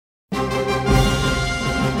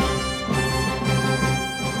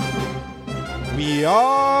We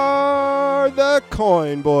are the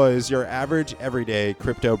Coin Boys, your average everyday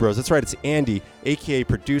crypto bros. That's right, it's Andy, aka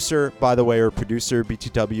producer, by the way, or producer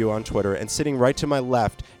BTW on Twitter. And sitting right to my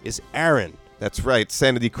left is Aaron. That's right,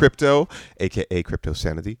 Sanity Crypto, aka Crypto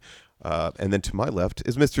Sanity. And then to my left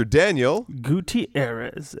is Mr. Daniel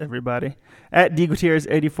Gutierrez, everybody. At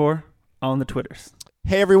DGutierrez84 on the Twitters.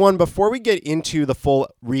 Hey everyone, before we get into the full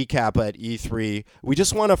recap at E3, we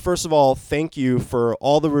just want to first of all thank you for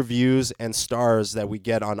all the reviews and stars that we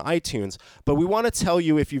get on iTunes. But we want to tell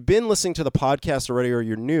you, if you've been listening to the podcast already or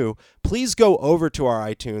you're new, please go over to our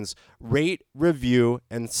iTunes, rate, review,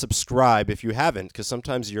 and subscribe if you haven't, because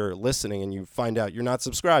sometimes you're listening and you find out you're not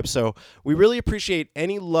subscribed. So we really appreciate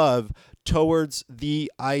any love towards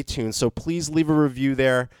the iTunes. So please leave a review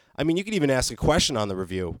there. I mean, you can even ask a question on the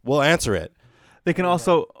review. We'll answer it. They can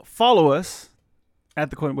also follow us at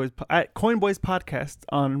the Coin Boys Podcast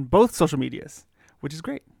on both social medias, which is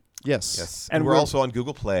great. Yes. And we're also on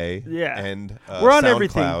Google Play. Yeah. And we're on SoundCloud.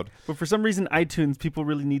 everything. But for some reason, iTunes, people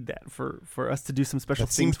really need that for us to do some special That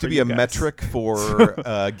things. seems to be a metric for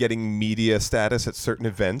getting media status at certain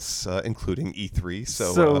events, including E3.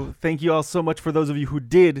 So thank you all so much for those of you who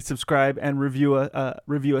did subscribe and review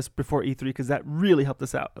us before E3, because that really helped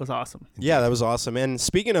us out. It was awesome. Yeah, that was awesome. And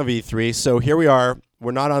speaking of E3, so here we are.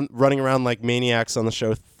 We're not running around like maniacs on the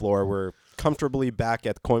show floor. We're comfortably back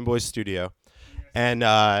at Coin Boys Studio. And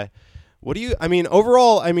overall,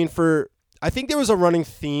 I think there was a running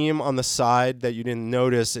theme on the side that you didn't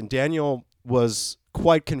notice, and Daniel was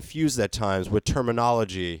quite confused at times with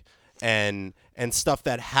terminology and stuff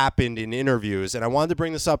that happened in interviews. And I wanted to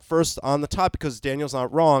bring this up first on the top because Daniel's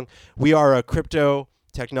not wrong. We are a crypto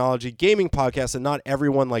technology gaming podcast, and not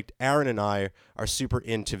everyone like Aaron and I are super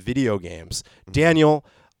into video games. Daniel,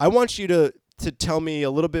 I want you to tell me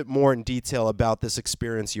a little bit more in detail about this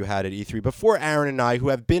experience you had at E3 before Aaron and I, who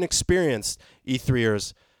have been experienced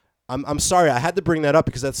E3ers. I'm sorry, I had to bring that up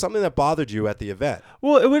because that's something that bothered you at the event.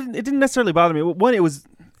 Well, it didn't necessarily bother me. One,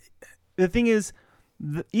 the thing is,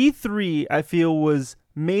 the E3 I feel was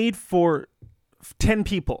made for 10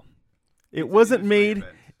 people. It wasn't made.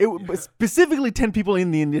 It was specifically 10 people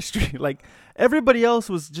in the industry. Like everybody else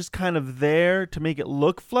was just kind of there to make it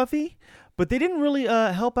look fluffy. But they didn't really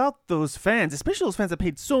help out those fans, especially those fans that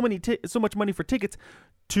paid so much money for tickets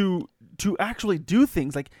to actually do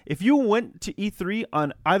things. Like if you went to E3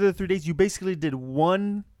 on either of the 3 days, you basically did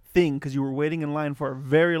one thing because you were waiting in line for a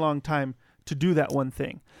very long time to do that one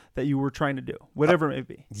thing that you were trying to do, whatever it may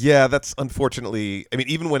be. Yeah, that's unfortunately. I mean,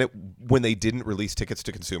 even when they didn't release tickets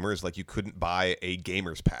to consumers, like you couldn't buy a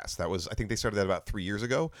gamer's pass. That was, I think they started that about 3 years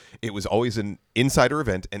ago. It was always an insider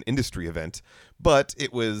event, an industry event, but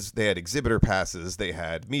they had exhibitor passes, they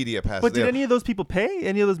had media passes. But did any of those people pay?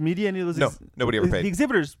 Any of those media? Any of those? No, nobody ever paid. The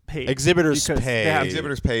exhibitors paid. Exhibitors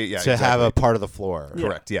pay. Yeah, to have a part of the floor. Yeah.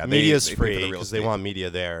 Correct. Yeah, media's they free because they want media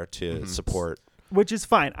there to support. Which is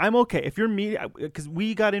fine. I'm okay if you're media, because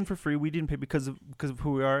we got in for free. We didn't pay because of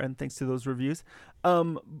who we are, and thanks to those reviews.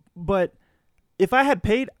 But if I had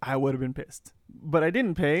paid, I would have been pissed. But I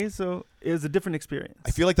didn't pay, so it was a different experience.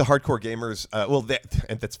 I feel like the hardcore gamers.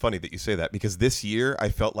 And that's funny that you say that because this year I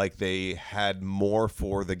felt like they had more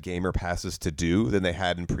for the gamer passes to do than they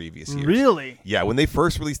had in previous years. Really? Yeah. When they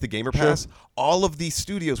first released the gamer pass, all of these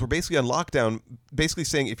studios were basically on lockdown, basically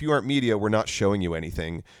saying, if you aren't media, we're not showing you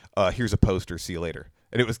anything. Here's a poster. See you later.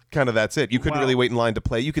 And it was kind of that's it. You couldn't really wait in line to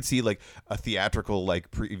play. You could see like a theatrical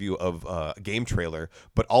like preview of a game trailer,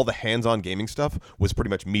 but all the hands-on gaming stuff was pretty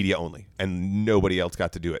much media only, and nobody else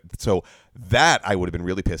got to do it. So that I would have been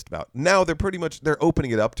really pissed about. Now they're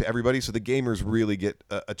opening it up to everybody, so the gamers really get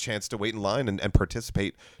a chance to wait in line and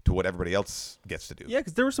participate to what everybody else gets to do. Yeah,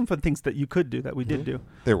 because there were some fun things that you could do that we did do.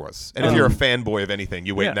 There was. And if you're a fanboy of anything,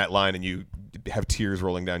 you wait in that line and you have tears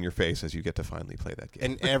rolling down your face as you get to finally play that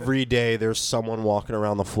game. And every day there's someone walking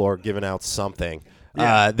around the floor giving out something.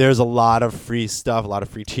 Yeah. There's a lot of free stuff, a lot of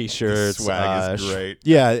free T-shirts. The swag is great.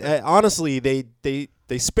 Yeah, honestly, they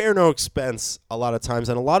spare no expense a lot of times,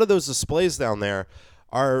 and a lot of those displays down there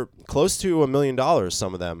are close to $1 million,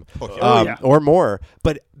 some of them, or more.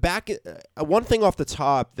 But one thing off the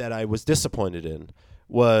top that I was disappointed in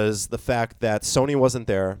was the fact that Sony wasn't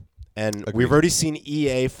there, and we've already seen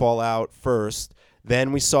EA fall out first.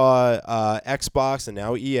 Then we saw Xbox, and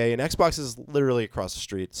now EA, and Xbox is literally across the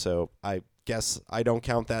street, so I guess I don't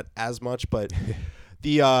count that as much, but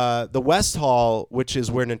the West Hall, which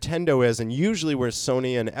is where Nintendo is, and usually where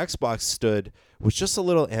Sony and Xbox stood, was just a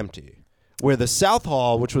little empty. Where the South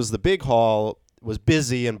Hall, which was the big hall, was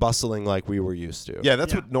busy and bustling like we were used to. Yeah,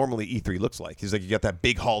 that's what normally E3 looks like. He's like, you got that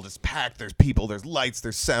big hall just packed. There's people, there's lights,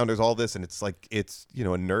 there's sound, there's all this, and it's like it's a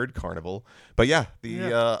nerd carnival. But yeah,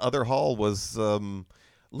 the other hall was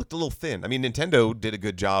looked a little thin. I mean, Nintendo did a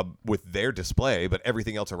good job with their display, but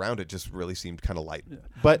everything else around it just really seemed kind of light.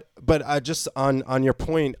 Yeah. But just on your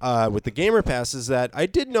point with the Gamer Pass is that I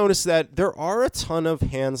did notice that there are a ton of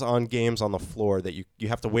hands-on games on the floor that you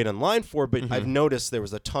have to wait in line for. But I've noticed there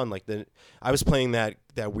was a ton. Like I was playing that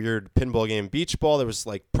weird pinball game Beach Ball. There was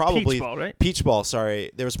like probably Peach Ball, right? Peach Ball. Sorry,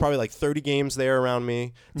 there was probably like 30 games there around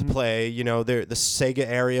me to play. You know, the Sega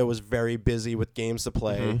area was very busy with games to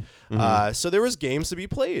play. So there was games to be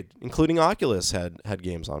played, including Oculus had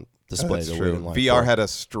games on display. That's true. VR had a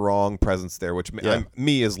strong presence there, which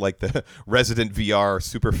me as like the resident VR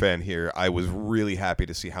super fan here, I was really happy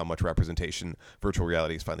to see how much representation virtual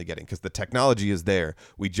reality is finally getting, because the technology is there.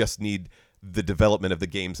 We just need the development of the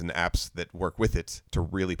games and apps that work with it to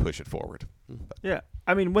really push it forward. Yeah,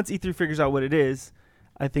 I mean, once E3 figures out what it is,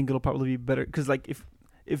 I think it'll probably be better. Because like if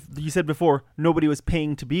you said before nobody was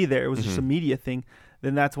paying to be there, it was just a media thing,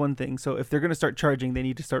 then that's one thing. So if they're going to start charging, they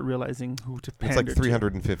need to start realizing who to pander to. It's like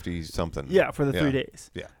 $350 something. Yeah, for the 3 days.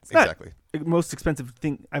 Yeah, it's exactly. Not the most expensive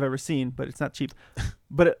thing I've ever seen, but it's not cheap.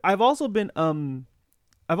 But I've also been kind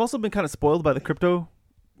of spoiled by the crypto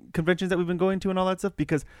conventions that we've been going to and all that stuff,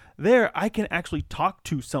 because there I can actually talk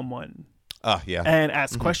to someone and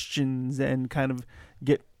ask questions and kind of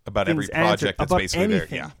get about every project that's basically anything.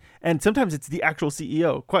 There. Yeah. And sometimes it's the actual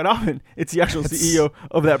CEO. Quite often it's the actual CEO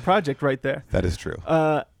of that project right there. That is true.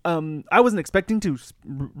 I wasn't expecting to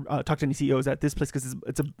talk to any CEOs at this place because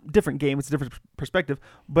it's a different game. It's a different perspective.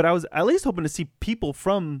 But I was at least hoping to see people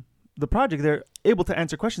from the project they're able to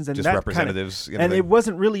answer questions, and just that representatives and it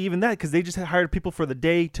wasn't really even that, because they just hired people for the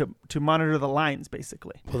day to monitor the lines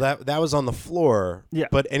basically. Well, that was on the floor. Yeah.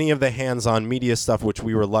 But any of the hands-on media stuff, which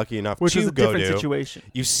we were lucky enough which to was a go different to, situation.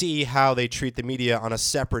 You see how they treat the media on a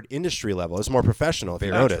separate industry level. It's more professional, if you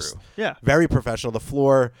notice. Yeah. Very professional. The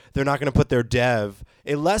floor, they're not going to put their dev,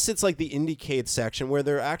 unless it's like the Indiecade section where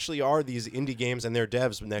there actually are these indie games and their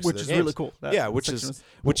devs next to their games. Which is really cool.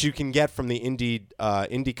 Which you can get from the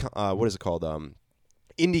what is it called?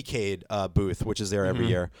 Indiecade booth, which is there every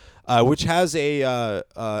year, which has a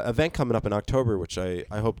event coming up in October, which I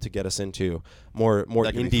hope to get us into. More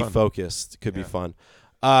indie focused, could be fun.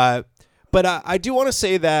 But I do want to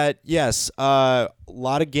say that yes, a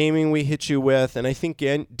lot of gaming we hit you with, and I think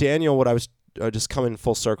Daniel, what I was just coming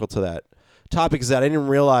full circle to that topic is that I didn't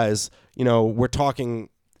realize,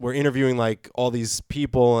 we're interviewing like all these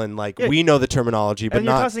people, and like we know the terminology, but and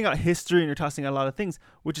you're tossing out history and you're tossing out a lot of things,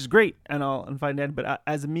 which is great, and I'll find out. But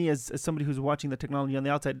as somebody who's watching the technology on the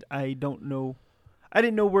outside, I didn't know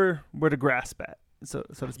where to grasp at, so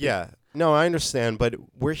to speak. Yeah, no, I understand, but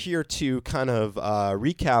we're here to kind of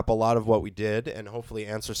recap a lot of what we did, and hopefully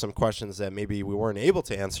answer some questions that maybe we weren't able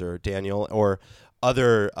to answer, Daniel, or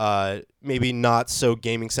other maybe not so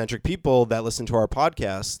gaming centric people that listen to our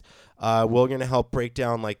podcast. We're going to help break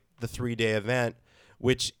down like the 3-day event,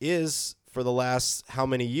 which is for the last how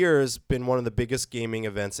many years been one of the biggest gaming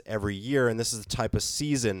events every year. And this is the type of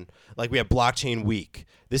season, like we have Blockchain Week.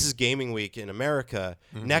 This is Gaming Week in America.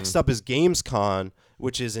 Next up is Gamescom,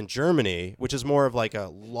 which is in Germany, which is more of like a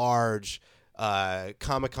large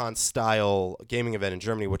Comic-Con style gaming event in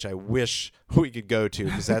Germany, which I wish we could go to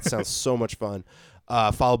because that sounds so much fun.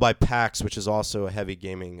 Followed by PAX, which is also a heavy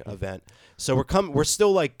gaming event. So we're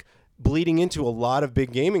still like bleeding into a lot of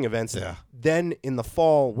big gaming events. Yeah. Then in the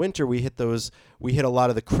fall, winter, we hit a lot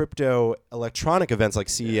of the crypto electronic events like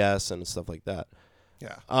CES and stuff like that.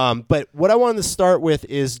 Yeah. But what I wanted to start with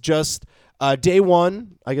is just day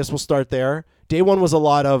one. I guess we'll start there. Day one was a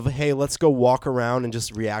lot of, hey, let's go walk around and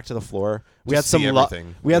just react to the floor. We had some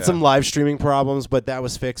some live streaming problems, but that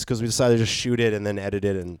was fixed because we decided to just shoot it and then edit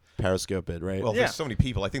it and Periscope it, right? Well, there's so many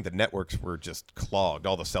people. I think the networks were just clogged.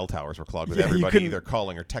 All the cell towers were clogged with everybody either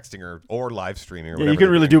calling or texting or live streaming or whatever. You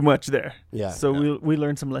couldn't really do much there. Yeah. So we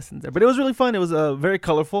learned some lessons there. But it was really fun. It was very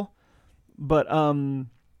colorful. But of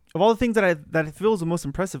all the things that I feel was the most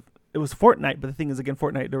impressive, it was Fortnite. But the thing is, again,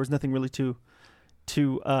 Fortnite, there was nothing really to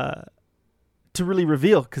really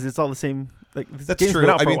reveal because it's all the same. Like that's true.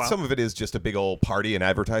 I mean, some of it is just a big old party and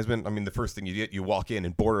advertisement. I mean, the first thing you walk in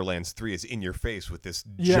and Borderlands 3 is in your face with this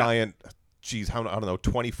giant, I don't know,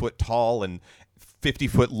 20-foot tall and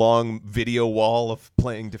 50-foot long video wall of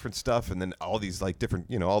playing different stuff, and then all these like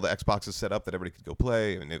different, all the Xboxes set up that everybody could go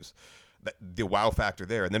play. I mean, it was the wow factor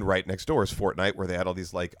there. And then right next door is Fortnite, where they had all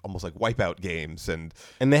these like almost like Wipeout games, and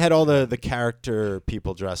they had all the character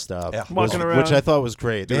people dressed up, walking around, which I thought was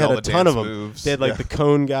great. They had a ton of them. Moves. They had like the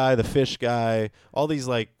cone guy, the fish guy, all these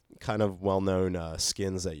like kind of well-known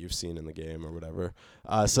skins that you've seen in the game or whatever.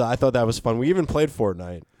 So I thought that was fun. We even played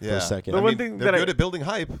Fortnite for a second. The one thing they're good at building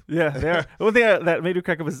hype. Yeah, they are. The one thing that made me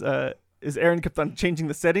crack up is Aaron kept on changing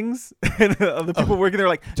the settings, and the people working there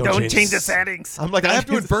were like, "Don't change the settings." I'm like, I have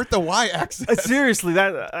to invert the y-axis. Seriously,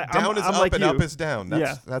 that down is I'm up like and you. up is down.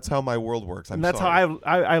 That's how my world works. And that's how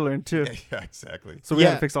I learned too. Yeah, exactly. So we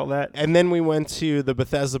had to fix all that. And then we went to the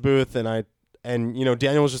Bethesda booth, and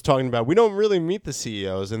Daniel was just talking about we don't really meet the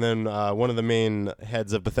CEOs, and then one of the main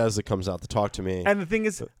heads of Bethesda comes out to talk to me. And the thing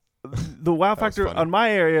is, the wow factor on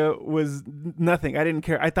my area was nothing. I didn't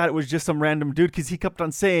care. I thought it was just some random dude because he kept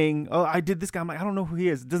on saying, "Oh, I did this guy." I'm like, I don't know who he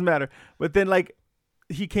is. It doesn't matter. But then like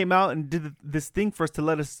he came out and did this thing for us to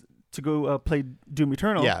let us to go play Doom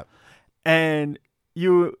Eternal. Yeah. And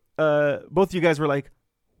you, both of you guys were like,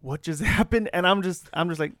 "What just happened?" And I'm just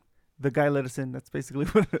like, the guy let us in. That's basically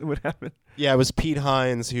what happened. Yeah, it was Pete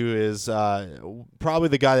Hines, who is probably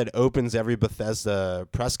the guy that opens every Bethesda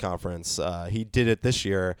press conference. He did it this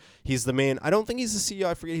year. He's the main. I don't think he's the CEO.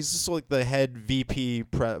 I forget. He's just like the head VP,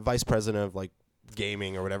 vice president of like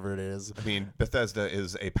gaming or whatever it is. I mean, Bethesda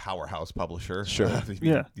is a powerhouse publisher. Sure.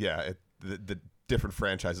 Yeah. The different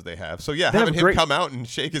franchises they have. So yeah, They having have him come out and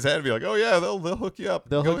shake his head and be like, "Oh yeah, they'll hook you up.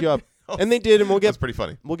 They'll hook you up," and they did, and That's pretty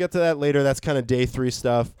funny. We'll get to that later. That's kind of day 3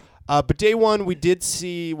 stuff. But day 1, we did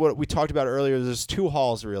see what we talked about earlier. There's 2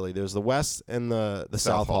 halls, really. There's the West and the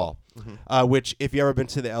South Hall, which, if you ever been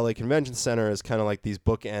to the LA Convention Center, is kind of like these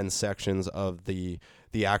bookend sections of the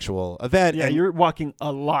actual event. Yeah, and you're walking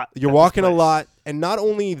a lot. You're walking a lot. And not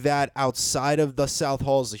only that, outside of the South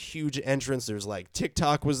Hall is a huge entrance. There's like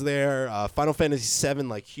TikTok was there. Final Fantasy VII,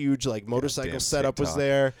 like huge like motorcycle setup was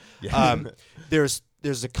there. Yeah.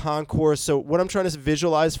 There's a concourse. So what I'm trying to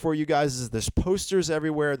visualize for you guys is there's posters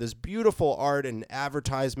everywhere. There's beautiful art and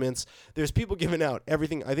advertisements. There's people giving out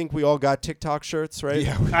everything. I think we all got TikTok shirts, right?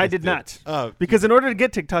 Yeah, I did not. Because in order to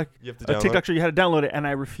get TikTok, you have to download TikTok shirt, you had to download it, and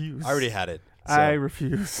I refused. I already had it. So. I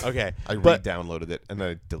refuse. Okay. I re-downloaded it and then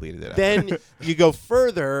I deleted it. Then you go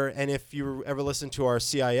further, and if you ever listen to our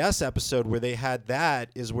CIS episode where they had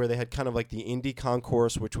that, is where they had kind of like the indie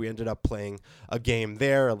concourse, which we ended up playing a game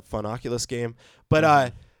there, a fun Oculus game.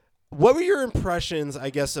 But what were your impressions,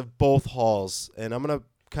 I guess, of both halls? And I'm going to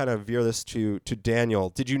kind of veer this to Daniel.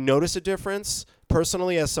 Did you notice a difference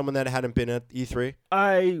personally as someone that hadn't been at E3?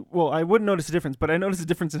 I wouldn't notice a difference, but I noticed a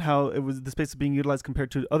difference in how the space is being utilized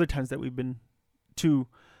compared to other times that we've been to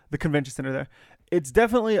the convention center there. It's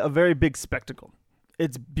definitely a very big spectacle.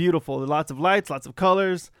 It's beautiful. There are lots of lights, lots of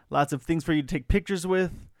colors, lots of things for you to take pictures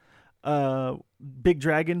with. Big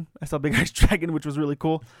dragon. I saw Big Ice Dragon, which was really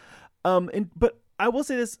cool. But I will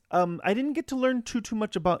say this. I didn't get to learn too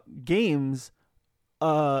much about games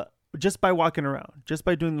just by walking around, just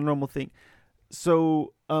by doing the normal thing.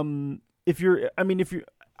 So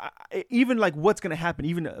even like what's going to happen,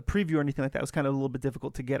 even a preview or anything like that was kind of a little bit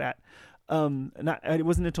difficult to get at. It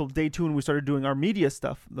wasn't until day 2 when we started doing our media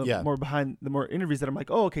stuff, the more interviews that I'm like,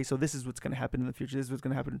 oh, okay, so this is what's going to happen in the future. This is what's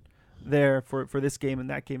going to happen there for this game and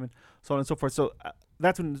that game and so on and so forth. So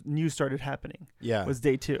that's when news started happening. Yeah, was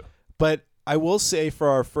day 2. But I will say for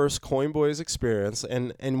our first Coin Boys experience,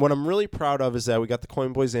 and what I'm really proud of is that we got the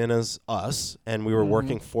Coin Boys in as us, and we were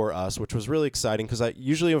working for us, which was really exciting because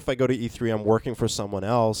usually if I go to E3, I'm working for someone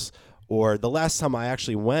else. Or the last time I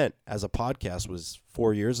actually went as a podcast was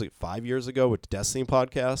 5 years ago with the Destiny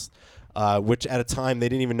podcast, which at a time they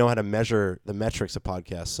didn't even know how to measure the metrics of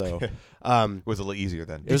podcasts. So it was a little easier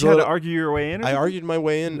then. Did you have to argue your way in? I argued my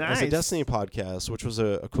way in Nice. as a Destiny podcast, which was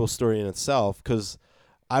a cool story in itself because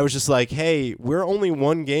I was just like, hey, we're only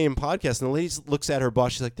one game podcast. And the lady looks at her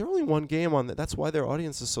boss. She's like, they're only one game on that. That's why their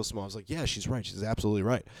audience is so small. I was like, yeah, she's right. She's absolutely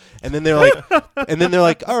right. And then they're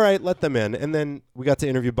like, all right, let them in. And then we got to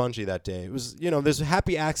interview Bungie that day. It was, there's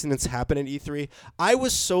happy accidents happen at E3. I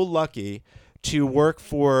was so lucky to work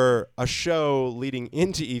for a show leading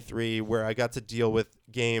into E3 where I got to deal with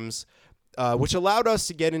games which allowed us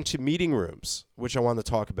to get into meeting rooms, which I wanted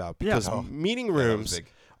to talk about because meeting rooms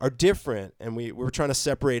are different, and we were trying to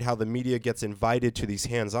separate how the media gets invited to these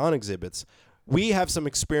hands-on exhibits. We have some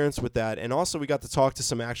experience with that, and also we got to talk to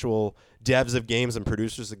some actual devs of games and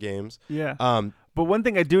producers of games. Yeah. But one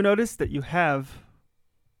thing I do notice that you have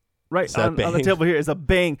right on the table here is a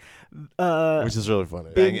Bang. Which is really funny.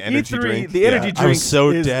 Bang energy drink. The energy drink I was so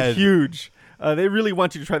is dead. huge. They really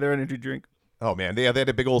want you to try their energy drink. Oh man, they had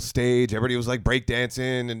a big old stage. Everybody was like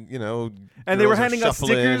breakdancing, and and they were handing out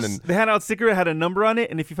stickers. They had out sticker. It had a number on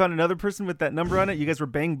it, and if you found another person with that number on it, you guys were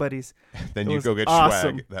Bang buddies. Then you go get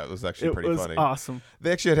awesome. swag. That was actually pretty funny. It was awesome.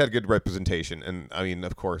 They actually had good representation, and I mean,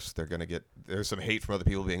 of course, there's some hate from other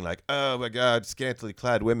people being like, "Oh my God, scantily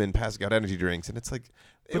clad women passing out energy drinks," and it's like,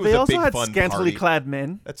 It But was they a also big, had fun scantily party. clad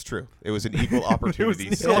men. That's true. It was an equal opportunity. It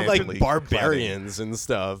was They had like scantily barbarians and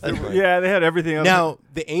stuff. Yeah, they had everything else. Now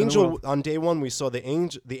the world. angel on day one, we saw the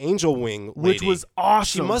angel wing, which lady. was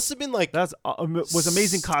awesome. She must have been like That's was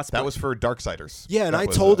amazing cosplay. That was for Darksiders. yeah, and That I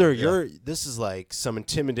was, told her, yeah. this is like some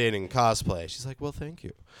intimidating cosplay. She's like, well, thank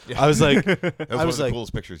you. Yeah. I was like, That was I one was of the like,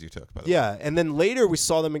 coolest pictures you took. By the way. yeah. And then later we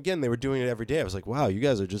saw them again. They were doing it every day. I was like, wow, you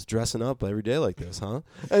guys are just dressing up every day like this, huh?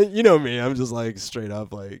 And you know me, I'm just like straight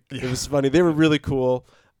up like, it was funny. They were really cool.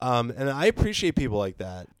 And I appreciate people like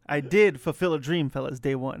that. I did fulfill a dream, fellas,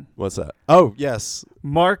 day one. What's that? Oh, yes.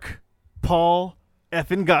 Mark, Paul,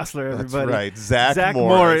 effing Gosler, That's everybody. right. Zach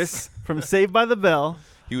Morris from Saved by the Bell.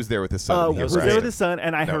 He was there with his son. and he was harassed there with him. his son,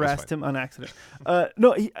 and I That was harassed fine. him on accident.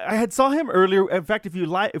 No, I had saw him earlier. In fact, if you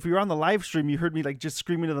were on the live stream, you heard me like just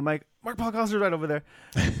screaming to the mic, "Mark Paul Gosler's right over there,"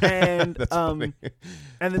 and That's funny.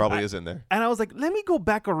 and then Probably is in there. And I was like, let me go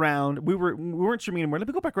back around. We weren't streaming anymore. Let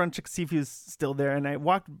me go back around and check to see if he was still there. And I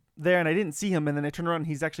walked there and I didn't see him. And then I turned around and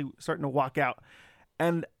he's actually starting to walk out.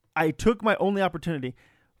 And I took my only opportunity.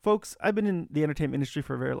 Folks, I've been in the entertainment industry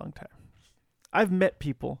for a very long time. I've met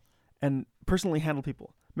people and personally handled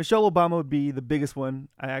people. Michelle Obama would be the biggest one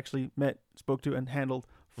I actually met, spoke to, and handled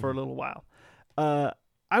for a little while.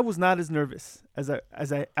 I was not as nervous as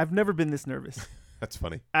I've never been this nervous. That's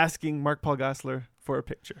funny. Asking Mark Paul Gosler for a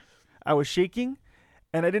picture. I was shaking,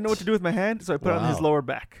 and I didn't know what to do with my hand, so I put it on his Wow. lower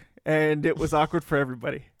back, and it was awkward for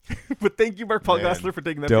everybody. But thank you, Mark Paul Man, Gosler, for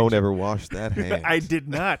taking that Don't picture. ever wash that hand. I did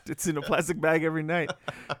not. It's in a plastic bag every night.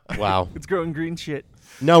 Wow. It's growing green shit.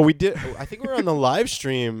 No, we did. I think we were on the live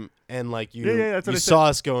stream and like you, Yeah, that's what you I saw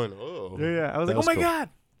us going, oh. Yeah. I was That like, oh my cool. God.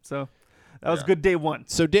 So that was Yeah. good day one.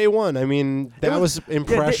 So day one, I mean, that was- was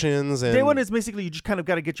impressions and Day one is basically you just kind of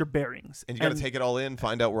got to get your bearings. and you got to take it all in,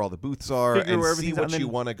 find out where all the booths are, Figure and where see everything's at, what and you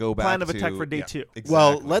then want to go back plan of to. attack for day Yeah, two. Exactly.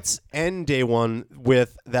 well, let's end day one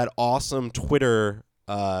with that awesome Twitter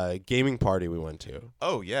gaming party we went to.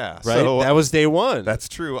 Oh yeah. Right, So that was day one. that's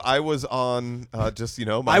true. I was on just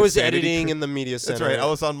my I was Sanity editing Crypt- in the media center. That's right. I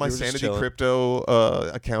was on my We were just Sanity chilling. Crypto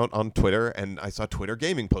account on Twitter, and I saw Twitter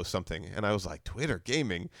Gaming post something, and I was like, Twitter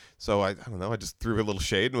Gaming. So I don't know. I just threw a little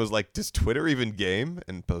shade and was like, does Twitter even game?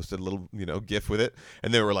 And posted a little GIF with it,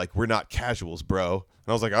 and they were like, we're not casuals, bro. And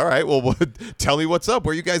I was like, all right, well, tell me what's up.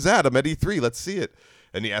 Where you guys at? I'm at E3. Let's see it.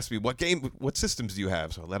 And he asked me, what systems do you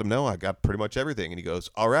have? So I let him know I got pretty much everything. And he goes,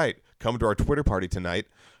 all right, come to our Twitter party tonight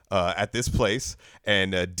at this place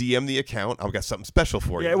and DM the account. I've got something special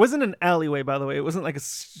for you. Yeah, it wasn't an alleyway, by the way. It wasn't like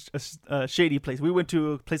a shady place. We went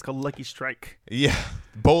to a place called Lucky Strike. Yeah,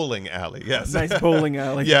 bowling alley. Yes, Nice bowling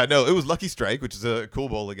alley. Yeah, no, it was Lucky Strike, which is a cool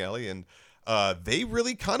bowling alley, and they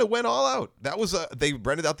really kind of went all out. That was they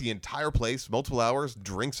rented out the entire place, multiple hours,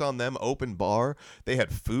 drinks on them, open bar. They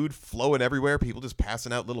had food flowing everywhere. People just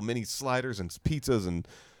passing out little mini sliders and pizzas and.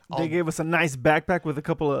 They gave us a nice backpack with a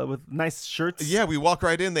couple of with nice shirts. Yeah, we walk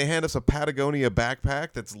right in. They hand us a Patagonia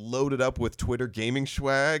backpack that's loaded up with Twitter gaming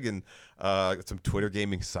swag and some Twitter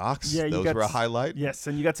gaming socks. Yeah, you those got were a highlight. Yes,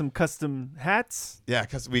 and you got some custom hats. Yeah,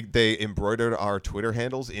 because they embroidered our Twitter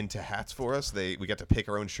handles into hats for us. We got to pick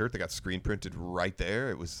our own shirt. They got screen printed right there.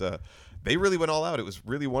 It was they really went all out. It was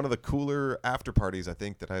really one of the cooler after parties I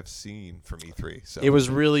think that I've seen from E3. So It was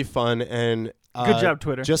really fun and Good job,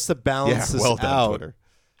 Twitter. Just to balance this well done, out, Twitter.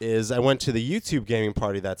 is I went to the YouTube gaming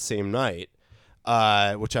party that same night,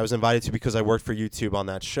 which I was invited to because I worked for YouTube on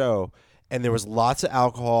that show, and there was lots of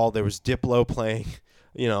alcohol. There was Diplo playing.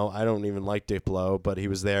 You know, I don't even like Diplo, but he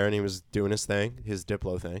was there and he was doing his thing, his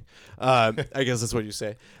Diplo thing. I guess that's what you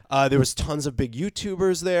say. There was tons of big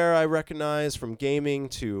YouTubers there I recognized, from gaming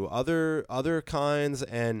to other kinds,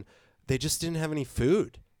 and they just didn't have any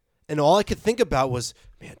food. And all I could think about was,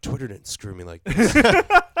 man, Twitter didn't screw me like this.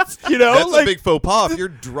 You know, That's like, a big faux pas. If you're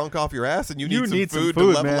drunk off your ass and you need some food to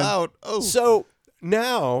level man. out. Oh, so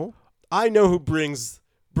now I know who brings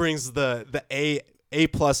the A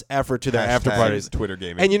plus effort to their after Hashtag parties. Twitter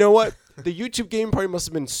gaming. And you know what? The YouTube game party must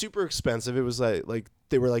have been super expensive. It was like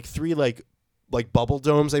they were like 3 like bubble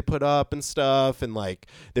domes they put up and stuff, and like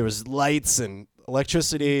there was lights and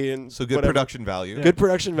electricity and so good whatever. production value. Good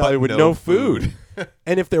production value But with no no food. food.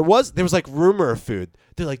 And if there was like rumor of food.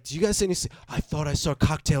 They're like, do you guys see any? I thought I saw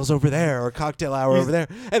cocktails over there or cocktail hour over there.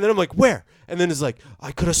 And then I'm like, where? And then it's like,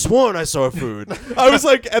 I could have sworn I saw food. I was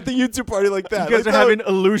like at the YouTube party like that. You guys Like, are that having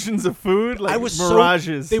illusions of food, like I was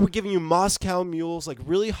mirages. They were giving you Moscow mules, like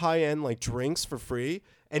really high end like drinks for free,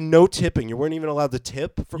 and no tipping. You weren't even allowed to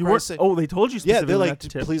tip. For you Christ's weren't. sake. Oh, they told you Yeah, specifically they're not like, to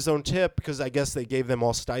tip. please don't tip, because I guess they gave them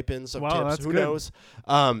all stipends of Wow, tips. that's Who good. knows?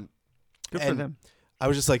 Good for and them. I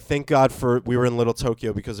was just like, thank God we were in Little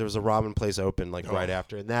Tokyo, because there was a ramen place open like right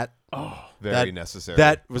after, and that Very necessary.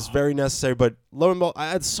 That was very necessary. But lo and behold, I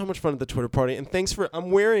had so much fun at the Twitter party. And thanks for, I'm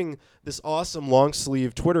wearing this awesome long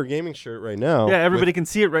sleeve Twitter gaming shirt right now. Yeah, everybody can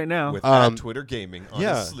see it right now. with Twitter Gaming on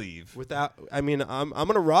the sleeve. Without, I mean, I'm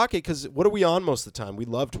gonna rock it because what are we on most of the time? We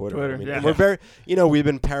love Twitter. I mean, yeah. and we're very, we've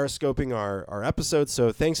been periscoping our episodes.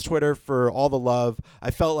 So thanks Twitter for all the love. I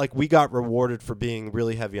felt like we got rewarded for being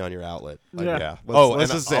really heavy on your outlet. Yeah.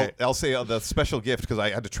 Let's just say I'll say the special gift because I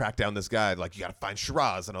had to track down this guy. Like, you got to find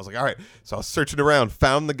Shiraz, and I was like, all right. So I was searching around,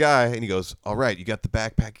 found the guy, and he goes, all right, you got the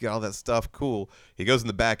backpack, you got all that stuff, cool. He goes in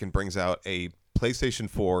the back and brings out a PlayStation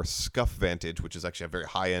 4 Scuff Vantage, which is actually a very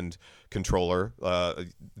high-end controller,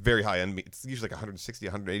 very high-end. It's usually like $160,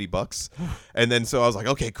 $180. And then so I was like,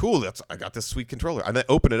 okay, cool. I got this sweet controller. And then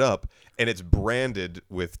open it up, and it's branded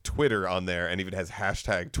with Twitter on there, and even has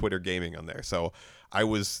hashtag Twitter Gaming on there. So I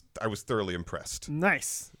was thoroughly impressed.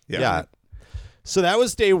 Nice. Yeah. So that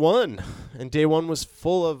was day one, and day one was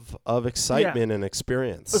full of excitement and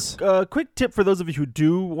experience. Quick tip for those of you who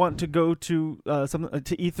do want to go to to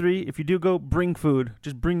E3: if you do go, bring food.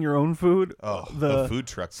 Just bring your own food. Oh, the food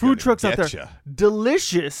trucks. Food trucks out there,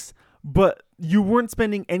 delicious. But you weren't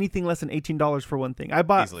spending anything less than $18 for one thing. I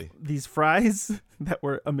bought these fries that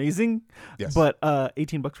were amazing. Yes. But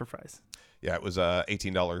 $18 for fries. Yeah, it was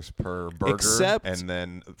 $18 per burger, and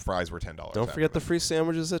then fries were $10. Don't forget the free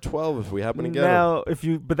sandwiches at 12 if we happen to get now,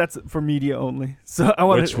 them. But that's for media only. So I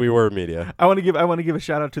want we were media. I want to give a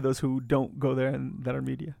shout out to those who don't go there and that are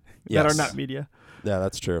media, that are not media. Yeah,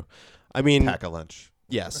 that's true. I mean, pack a lunch.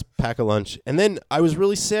 Yes, pack a lunch. And then I was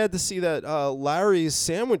really sad to see that Larry's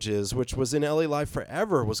Sandwiches, which was in LA Live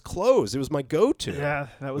forever, was closed. It was my go-to. Yeah,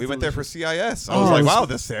 that was. We went there for CIS. I was like, wow,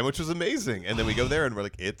 this sandwich was amazing. And then we go there and we're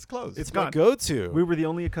like, it's closed. It's my go-to. We were the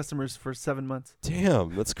only customers for 7 months.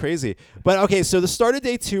 Damn, that's crazy. But okay, so the start of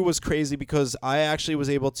day 2 was crazy because I actually was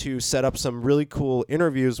able to set up some really cool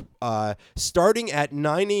interviews. Starting at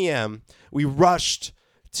 9 a.m., we rushed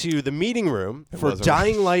to the meeting room for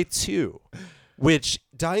Dying Light 2. Which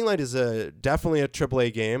Dying Light is definitely a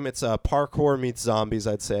AAA game. It's a parkour meets zombies,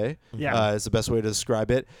 I'd say. Yeah, is the best way to describe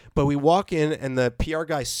it. But we walk in, and the PR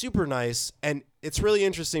guy's super nice, and it's really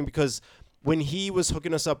interesting because when he was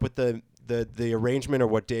hooking us up with the arrangement or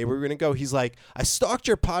what day we were going to go, he's like, I stalked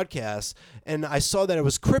your podcast, and I saw that it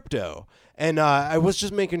was crypto. And I was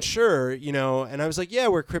just making sure, and I was like, yeah,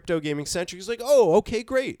 we're crypto gaming centric. He's like, oh, okay,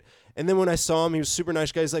 great. And then when I saw him, he was super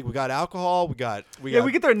nice guy. He's like, we got alcohol. We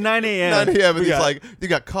get there at 9 a.m. 9 a.m. and he's like, you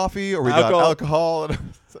got coffee or we got alcohol? And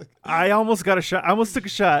I almost got a shot. I almost took a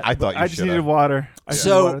shot. I thought I just needed water. I needed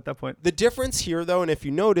water at that point. The difference here, though, and if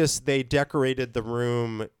you notice, they decorated the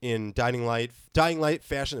room in Dying Light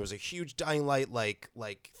fashion. There was a huge Dying Light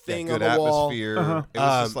like thing on the wall. Atmosphere. It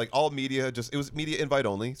was just like all media. It was media invite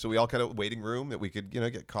only. So we all kind of waiting room that we could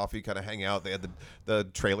get coffee, kind of hang out. They had the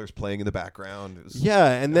trailers playing in the background. It was,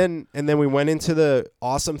 and then we went into the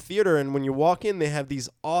awesome theater, and when you walk in, they have these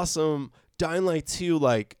awesome Dying Light 2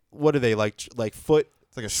 what are they like foot.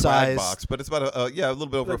 It's like a size swag box, but it's about a little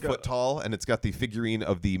bit over a foot tall, and it's got the figurine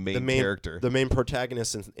of the main character, the main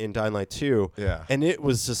protagonist in Dying Light 2. Yeah, and it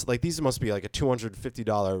was just like these must be like a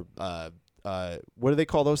 $250. What do they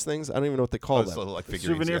call those things? I don't even know what they call them. Like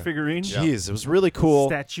souvenir figurine. Jeez, it was really cool.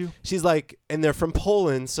 Statue. She's like, and they're from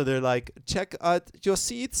Poland, so they're like, check your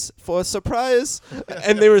seats for a surprise.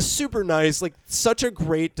 And they were super nice, like such a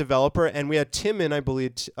great developer. And we had Timon, I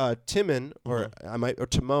believe, Timon, or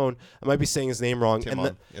Timon. I might be saying his name wrong.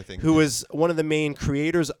 Timon, who was one of the main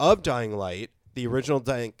creators of Dying Light, the original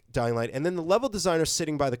Dying Light, and then the level designer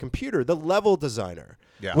sitting by the computer, the level designer,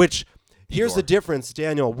 which. Here's the difference,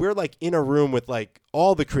 Daniel. We're like in a room with like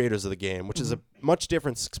all the creators of the game, which is a much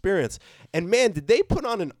different experience. And man, did they put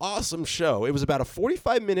on an awesome show. It was about a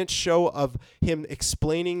 45-minute show of him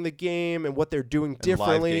explaining the game and what they're doing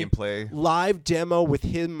differently. Live gameplay. Live demo with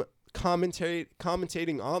him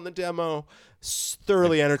commentating on the demo.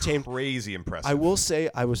 Thoroughly entertained. Crazy impressive. I will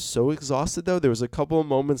say I was so exhausted though. There was a couple of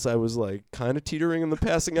moments I was like kind of teetering in the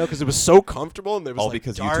passing out because it was so comfortable and there was all like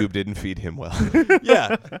because dark. YouTube didn't feed him well.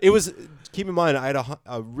 Yeah, it was. Keep in mind, I had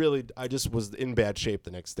I just was in bad shape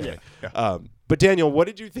the next day. Yeah. But Daniel, what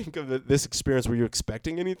did you think of this experience? Were you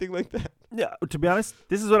expecting anything like that? Yeah, to be honest,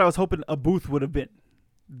 this is what I was hoping a booth would have been.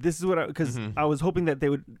 This is what because I was hoping that they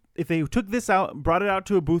would, if they took this out, brought it out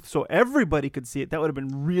to a booth so everybody could see it, that would have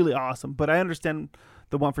been really awesome. But I understand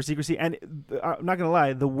the want for secrecy, and I'm not gonna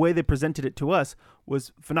lie, the way they presented it to us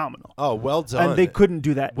was phenomenal. Oh, well done. And they couldn't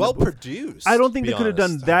do that. Well produced. I don't think they could have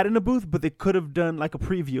done that in a booth, but they could have done like a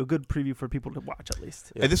preview, a good preview for people to watch at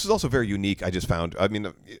least. Yeah. And this is also very unique. I just found. I mean,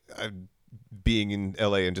 being in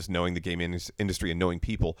LA and just knowing the game industry and knowing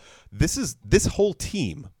people, this whole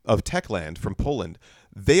team of Techland from Poland,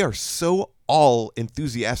 they are so all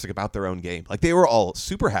enthusiastic about their own game. Like, they were all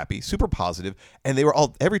super happy, super positive, and they were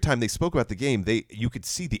all, every time they spoke about the game, you could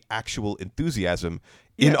see the actual enthusiasm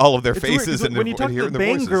in all of their faces. And when you talk to the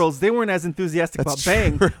Bang girls, they weren't as enthusiastic about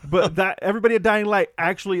Bang, but that everybody at Dying Light,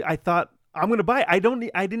 actually, I thought, I'm going to buy it.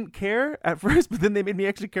 I didn't care at first, but then they made me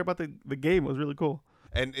actually care about the game. It was really cool.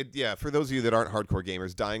 And for those of you that aren't hardcore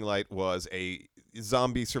gamers, Dying Light was a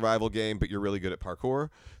zombie survival game, but you're really good at parkour,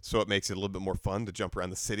 so it makes it a little bit more fun to jump around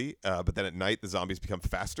the city. But then at night, the zombies become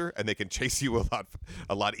faster, and they can chase you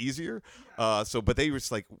a lot easier. But they were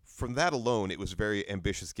just like, from that alone, it was a very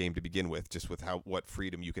ambitious game to begin with, just with what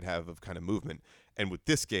freedom you could have of kind of movement. And with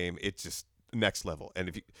this game, it's just next level. And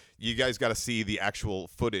if you guys got to see the actual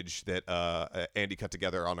footage that Andy cut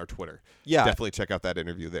together on our Twitter. Yeah, definitely check out that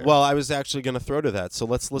interview there. Well, I was actually going to throw to that, so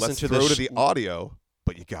let's listen to the audio,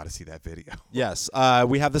 but you got to see that video. Yes,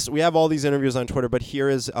 we have all these interviews on Twitter, but here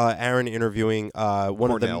is Aaron interviewing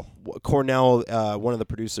Cornell, one of the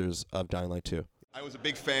producers of Dying Light 2. I was a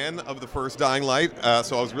big fan of the first Dying Light,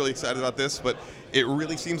 so I was really excited about this, but it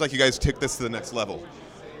really seems like you guys took this to the next level.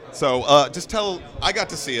 So I got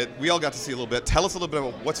to see it. We all got to see a little bit. Tell us a little bit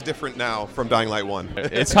about what's different now from Dying Light 1.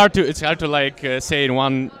 It's hard to like say in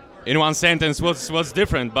one sentence what's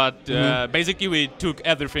different, but basically we took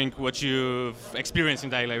everything what you've experienced in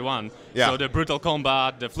Dying Light 1. Yeah. So the brutal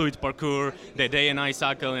combat, the fluid parkour, the day and night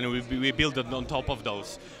cycle, and we built it on top of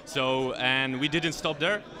those. So, and we didn't stop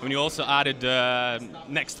there. We also added the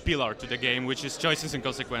next pillar to the game, which is choices and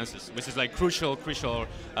consequences, which is like crucial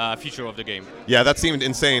feature of the game. Yeah, that seemed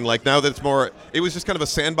insane. Like, now that it's more, it was just kind of a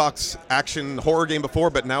sandbox action horror game before,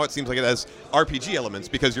 but now it seems like it has RPG elements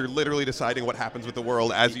because you're literally deciding what happens with the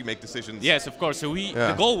world as you make decisions. Yes, of course. So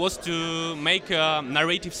the goal was to make a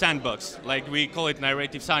narrative sandbox, like we call it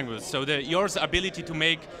narrative sandbox. So your ability to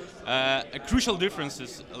make crucial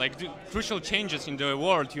differences, like crucial changes in the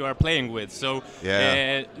world you are playing with. So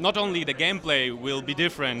not only the gameplay will be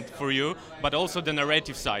different for you, but also the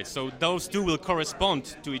narrative side. So those two will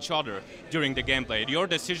correspond to each other during the gameplay. Your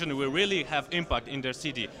decision will really have impact in their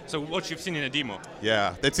city. So what you've seen in a demo.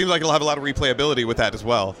 Yeah, it seems like it'll have a lot of replayability with that as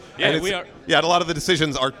well. Yeah, a lot of the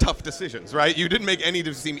decisions are tough decisions, right? You didn't make any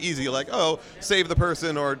to seem easy, like, oh, save the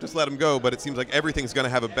person or just let them go, but it seems like everything's going to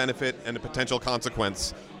have a benefit and a potential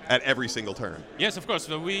consequence at every single turn. Yes, of course.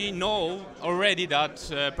 So we know already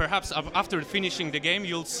that perhaps after finishing the game,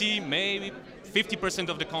 you'll see maybe 50%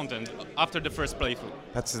 of the content after the first playthrough.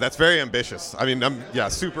 That's very ambitious. I mean, I'm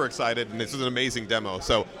super excited, and this is an amazing demo.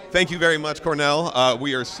 So thank you very much, Cornell.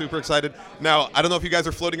 We are super excited. Now, I don't know if you guys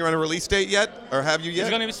are floating around a release date yet, or have you yet? It's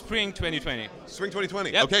going to be spring 2020. Spring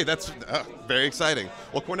 2020. Yep. Okay, that's very exciting.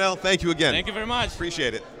 Well, Cornell, thank you again. Thank you very much.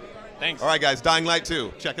 Appreciate it. Thanks. All right, guys, Dying Light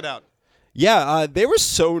 2. Check it out. Yeah, they were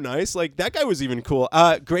so nice. Like, that guy was even cool.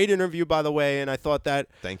 Great interview, by the way, and I thought that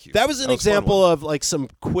thank you. That was an example of like some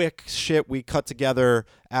quick shit we cut together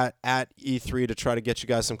at E3 to try to get you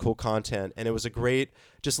guys some cool content, and it was a great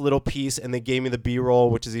just little piece, and they gave me the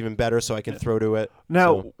B-roll, which is even better, so I can throw to it.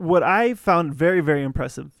 Now, what I found very, very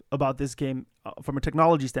impressive about this game from a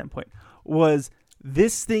technology standpoint was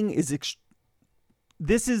this thing is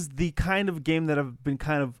this is the kind of game that I've been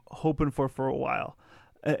kind of hoping for a while.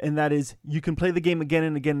 And that is, you can play the game again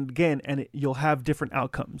and again and again, and you'll have different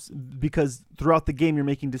outcomes because throughout the game you're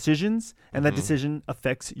making decisions, and that decision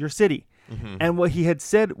affects your city. And what he had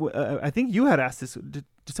said, I think you had asked this. Did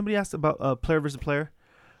somebody ask about player versus player?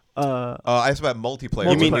 I asked about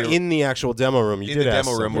multiplayer. You mean in the actual demo room? In the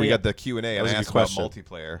demo room, we got the Q&A, and I asked about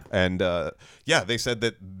multiplayer. And they said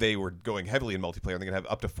that they were going heavily in multiplayer, and they're going to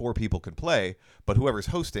have up to 4 people can play. But whoever's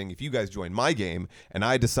hosting, if you guys join my game, and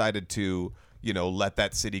I decided to let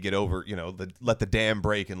that city get over, let the dam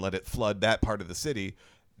break and let it flood that part of the city,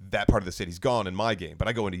 that part of the city's gone in my game. But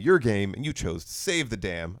I go into your game and you chose to save the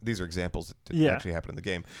dam. These are examples that actually happen in the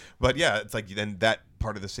game. But yeah, it's like then that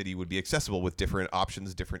part of the city would be accessible with different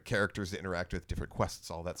options, different characters to interact with, different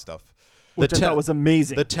quests, all that stuff. Which I thought was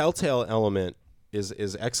amazing. The Telltale element is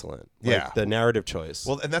excellent. Like the narrative choice.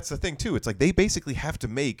 Well, and that's the thing too. It's like they basically have to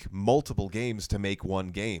make multiple games to make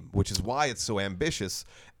one game, which is why it's so ambitious.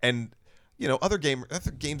 And other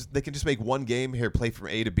games, they can just make one game here, play from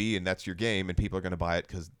A to B, and that's your game, and people are going to buy it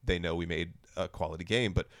because they know we made a quality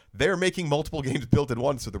game. But they're making multiple games built in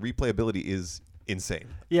one, so the replayability is insane.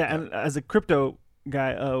 Yeah, and as a crypto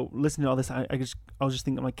guy, listening to all this, I was just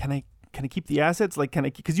thinking, like, can can I keep the assets? Like, can I?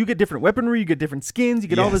 Because you get different weaponry, you get different skins, you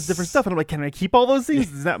get all this different stuff, and I'm like, can I keep all those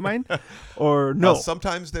things? Is that mine? Or no?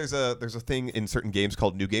 Sometimes there's a thing in certain games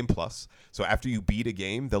called New Game Plus. So after you beat a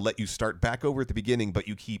game, they'll let you start back over at the beginning, but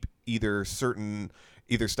you keep either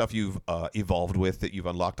stuff you've evolved with that you've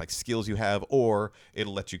unlocked, like skills you have, or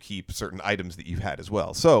it'll let you keep certain items that you've had as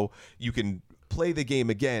well. So you can play the game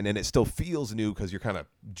again and it still feels new because you're kind of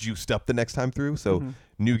juiced up the next time through. So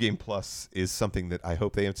New Game Plus is something that I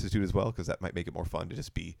hope they institute as well, because that might make it more fun to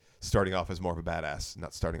just be starting off as more of a badass,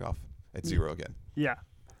 not starting off at zero again. Yeah.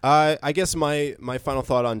 I guess my final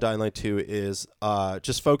thought on Dying Light 2 is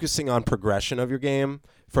just focusing on progression of your game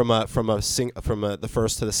from the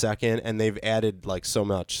first to the second, and they've added like so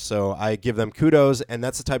much. So I give them kudos, and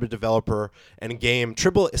that's the type of developer and game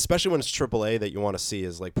especially when it's AAA, that you want to see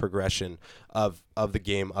is like progression of the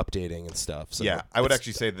game updating and stuff. So yeah, I would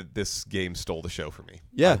actually say that this game stole the show for me.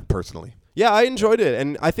 Yeah, personally. Yeah, I enjoyed it,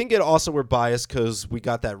 and I think it also, we're biased because we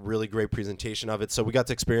got that really great presentation of it, so we got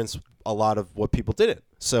to experience a lot of what people didn't.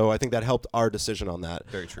 So I think that helped our decision on that.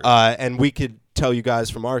 Very true. And we could tell you guys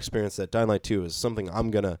from our experience that Dying Light 2 is something I'm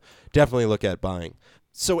going to definitely look at buying.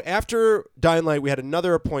 So after Dying Light, we had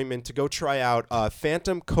another appointment to go try out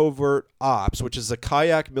Phantom Covert Ops, which is a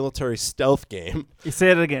kayak military stealth game. You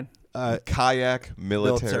say it again. Kayak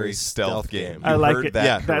military stealth game. I like heard it.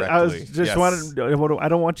 That correctly. I was just I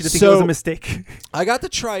don't want you to think it was a mistake. I got to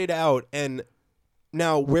try it out, and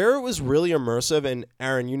now where it was really immersive, and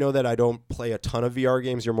Aaron, you know that I don't play a ton of VR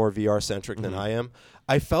games. You're more VR centric than I am.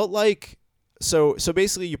 I felt like so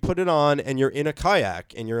basically you put it on and you're in a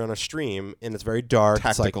kayak and you're on a stream and it's very dark.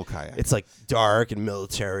 Tactical kayak. It's like dark and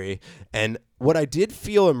military. And what I did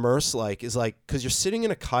feel immersed like is like, because you're sitting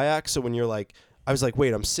in a kayak, so when you're like, I was like,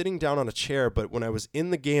 wait, I'm sitting down on a chair, but when I was in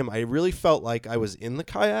the game, I really felt like I was in the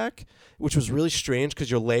kayak, which was really strange because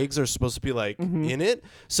your legs are supposed to be like in it.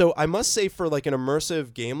 So I must say, for like an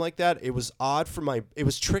immersive game like that, it was odd it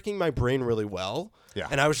was tricking my brain really well. Yeah.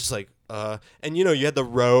 And I was just like, and you had the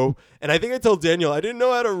row, and I think I told Daniel I didn't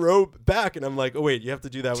know how to row back, and I'm like, oh wait, you have to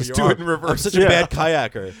do that with your arm. Just do it in reverse. I'm such a bad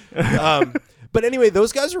kayaker. But anyway,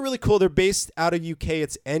 those guys are really cool. They're based out of UK.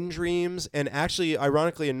 It's N-Dreams. And actually,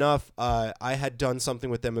 ironically enough, I had done something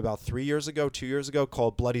with them about 2 years ago,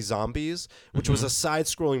 called Bloody Zombies, which was a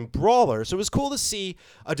side-scrolling brawler. So it was cool to see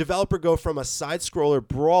a developer go from a side-scroller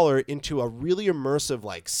brawler into a really immersive,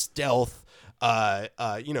 like, stealth,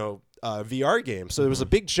 VR game. So it was a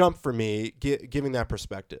big jump for me, giving that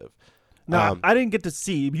perspective. No, I didn't get to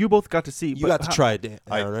see. You both got to see. You got to try it,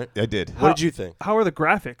 Aaron, right? I did. What did you think? How are the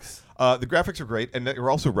graphics? The graphics are great, and we're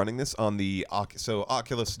also running this on the so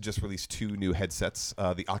Oculus just released 2 new headsets.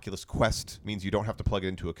 The Oculus Quest means you don't have to plug it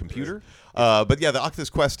into a computer. But yeah, the Oculus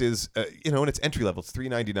Quest is, and it's entry level. It's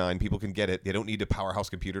 $399. People can get it. They don't need a powerhouse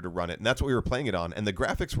computer to run it, and that's what we were playing it on. And the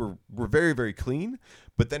graphics were very, very clean.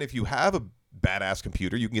 But then if you have a badass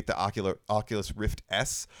computer, you can get the Oculus Rift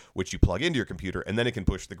S, which you plug into your computer, and then it can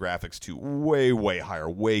push the graphics to way, way higher,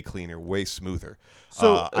 way cleaner, way smoother.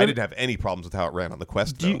 So I didn't have any problems with how it ran on the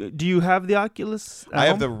Quest. Do you have the Oculus? I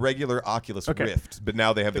have the regular Oculus Rift, but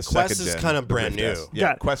now they have the second Quest gen. is kind of brand new.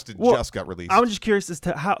 Yeah, Quest just got released. I'm just curious as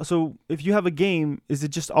to how. So if you have a game, is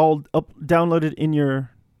it just all downloaded in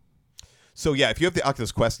your? So yeah, if you have the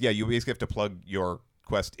Oculus Quest, you basically have to plug your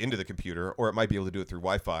Quest into the computer, or it might be able to do it through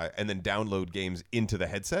Wi-Fi, and then download games into the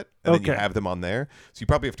headset, and then you have them on there. So you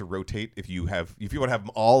probably have to rotate if you want to have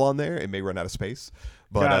them all on there. It may run out of space,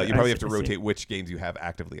 but you probably have to rotate which games you have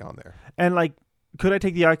actively on there. And like, could I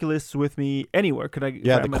take the Oculus with me anywhere? Could I?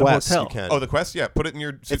 Yeah, the Quest. You can. Oh, the Quest. Yeah, put it in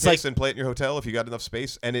your suitcase and play it in your hotel if you got enough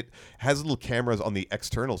space. And it has little cameras on the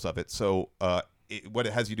externals of it, so. What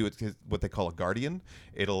it has you do is what they call a guardian.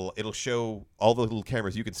 It'll show all the little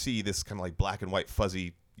cameras. You can see this kind of like black and white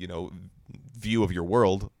fuzzy, view of your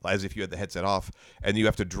world as if you had the headset off, and you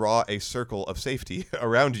have to draw a circle of safety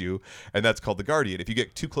around you, and that's called the guardian. If you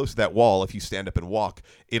get too close to that wall, if you stand up and walk,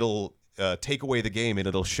 it'll take away the game, and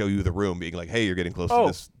it'll show you the room, being like, hey, you're getting close to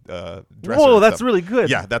this dresser. Whoa, that's really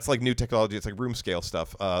good. Yeah, that's like new technology. It's like room scale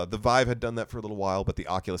stuff. The Vive had done that for a little while, but the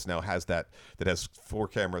Oculus now has that has 4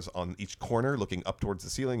 cameras on each corner looking up towards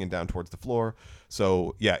the ceiling and down towards the floor.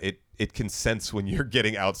 So yeah, it can sense when you're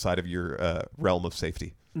getting outside of your realm of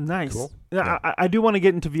safety. Nice. Cool. Yeah. I do want to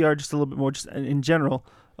get into VR just a little bit more, just in general,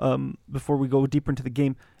 before we go deeper into the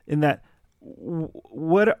game. In that,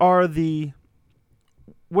 where's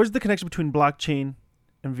the connection between blockchain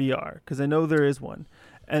and VR? Because I know there is one,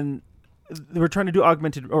 and we're trying to do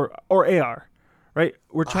augmented or AR, right?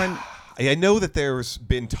 We're trying. I know that there's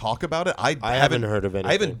been talk about it. I haven't heard of anything.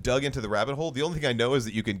 I haven't dug into the rabbit hole. The only thing I know is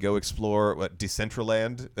that you can go explore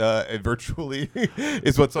Decentraland virtually,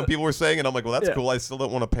 is what some people were saying, and I'm like, well, that's cool. I still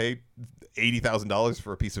don't want to pay $80,000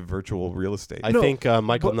 for a piece of virtual real estate. I think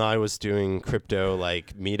Michael Nye was doing crypto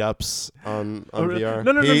like meetups on VR.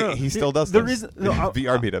 No. He still does the those. reason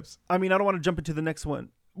VR meetups. I mean, I don't want to jump into the next one.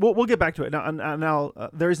 We'll get back to it now.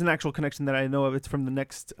 There is an actual connection that I know of. It's from the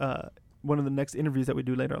next one of the next interviews that we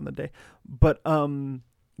do later on the day. But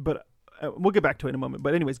we'll get back to it in a moment.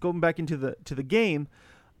 But anyways, going back into the game,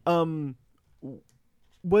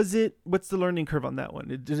 what's the learning curve on that one?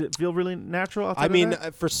 Did it feel really natural? I mean,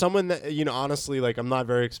 for someone that, honestly, like, I'm not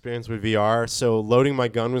very experienced with VR, so loading my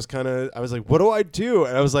gun was I was like, what do I do?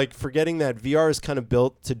 And I was like, forgetting that VR is kind of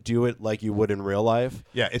built to do it like you would in real life.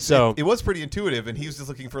 Yeah, it was pretty intuitive, and he was just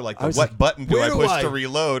looking for like, what button do I where push do I- to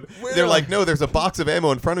reload? where They're do like, I- no, there's a box of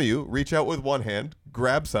ammo in front of you. Reach out with one hand,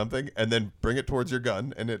 grab something, and then bring it towards your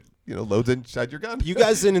gun, and it loads inside your gun. You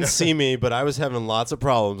guys didn't see me, but I was having lots of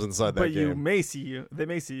problems inside that but game. you may see you. They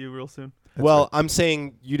may see you real soon. Well, I'm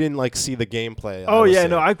saying you didn't like see the gameplay. Oh yeah, honestly.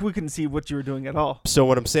 no, we couldn't see what you were doing at all. So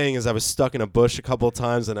what I'm saying is I was stuck in a bush a couple of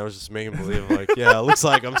times, and I was just making believe like, yeah, it looks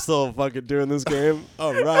like I'm still fucking doing this game.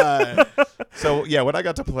 All right. So yeah, when I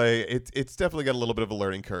got to play, it's definitely got a little bit of a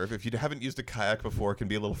learning curve. If you haven't used a kayak before, it can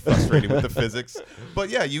be a little frustrating with the physics. But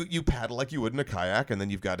yeah, you paddle like you would in a kayak, and then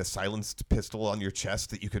you've got a silenced pistol on your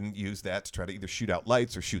chest that you can use that to try to either shoot out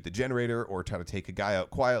lights or shoot the generator or try to take a guy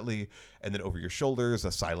out quietly. And then over your shoulders,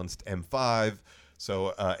 a silenced M5.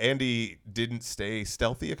 So Andy didn't stay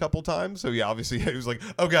stealthy a couple times. So yeah, obviously he was like,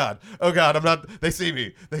 oh God, I'm not. They see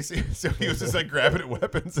me. So he was just like grabbing at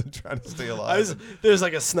weapons and trying to stay alive. There's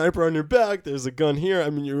like a sniper on your back. There's a gun here.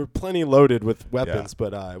 I mean, you were plenty loaded with weapons,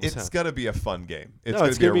 but it's gonna be a fun game. It's it's gonna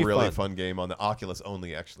be gonna a be really fun. fun game on the Oculus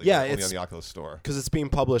only. Actually, Yeah, only it's- on the Oculus Store. because it's being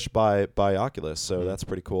published by Oculus, so that's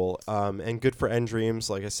pretty cool. And good for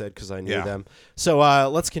N-Dreams, like I said, because I knew Yeah. them. So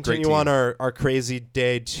let's continue team. on our crazy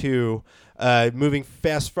day 2. Moving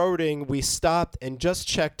fast forwarding, we stopped and just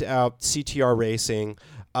checked out CTR Racing.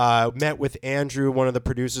 Met with Andrew, one of the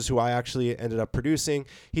producers who I actually ended up producing.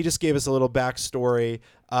 He just gave us a little backstory.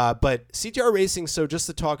 But CTR Racing, so just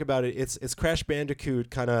to talk about it, it's Crash Bandicoot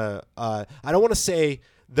kind of. I don't want to say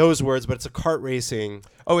those words, but it's a kart racing.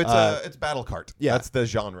 Oh, it's Battle Kart. yeah. That's the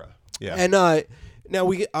genre. Yeah. And now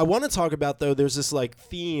I want to talk about, though, there's this like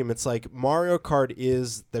theme. It's like Mario Kart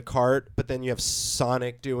is the kart, but then you have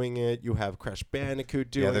Sonic doing it. You have Crash Bandicoot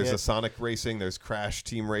doing it. There's a Sonic Racing. There's Crash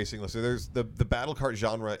Team Racing. So there's the Battle Kart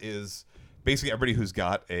genre is basically everybody who's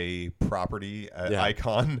got a property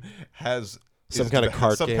icon has Some kind of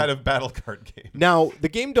kart game. kind of Battle Kart game. Now, the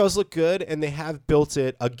game does look good, and they have built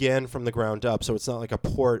it again from the ground up, so it's not like a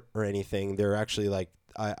port or anything. They're actually like,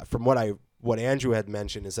 from what Andrew had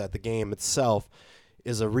mentioned, is that the game itself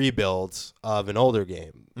is a rebuild of an older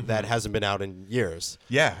game that hasn't been out in years.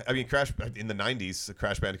 Yeah, I mean, Crash in the '90s,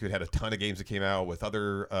 Crash Bandicoot had a ton of games that came out with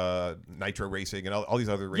other Nitro Racing and all these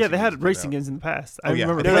other racing. Yeah, they games had that racing came out. games in the past. Oh, I yeah.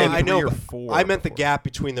 remember. No, playing I know. 3 or but 4 I meant the before. gap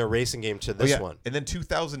between their racing game to this one. And then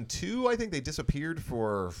 2002, I think they disappeared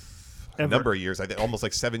for a Ever. number of years. I think almost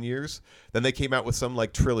like 7 years. Then they came out with some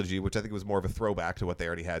like trilogy, which I think was more of a throwback to what they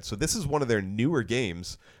already had. So this is one of their newer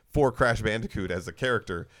games for Crash Bandicoot as a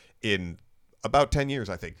character in about 10 years,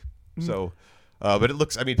 I think. So. But it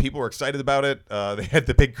looks, I mean, people were excited about it. They had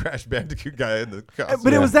the big Crash Bandicoot guy in the costume.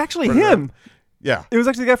 But it was actually him. Yeah. It was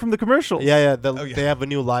actually the guy from the commercial. Yeah. yeah. They have a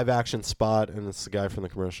new live action spot, and it's the guy from the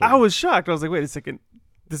commercial. I was shocked. I was like, wait a second.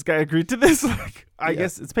 This guy agreed to this? Like, I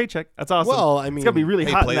guess it's paycheck. That's awesome. Well, I mean, it's got to be really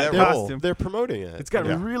hey, hot in play that that role. costume. They're promoting it. It's got to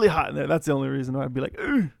be really hot in there. That's the only reason why I'd be like,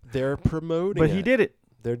 ugh. They're promoting But it. he did it.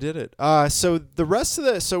 They did it. So the rest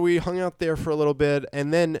of so we hung out there for a little bit,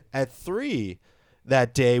 and then at 3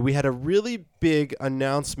 that day, we had a really big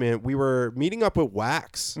announcement. We were meeting up with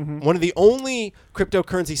Wax, one of the only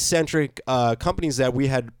cryptocurrency-centric companies that we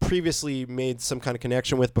had previously made some kind of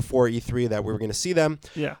connection with before E3 that we were going to see them.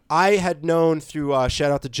 Yeah. I had known through,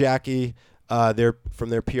 shout out to Jackie, from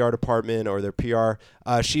their PR department or their PR.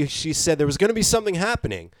 She said there was going to be something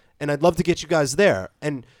happening, and I'd love to get you guys there.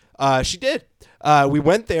 And she did. We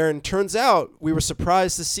went there, and turns out we were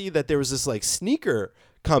surprised to see that there was this like sneaker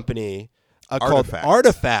company called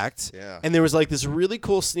Artifact. Yeah. And there was like this really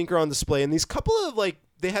cool sneaker on display, and these couple of like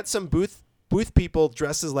they had some booth people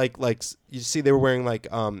dressed as like you see they were wearing like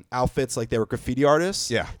outfits like they were graffiti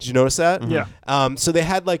artists. Yeah. Did you notice that? Yeah. So they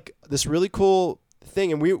had like this really cool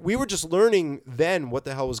thing, and we were just learning then what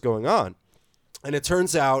the hell was going on. And it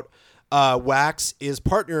turns out Wax is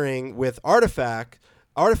partnering with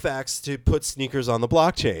Artifacts to put sneakers on the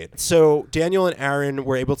blockchain. So Daniel and Aaron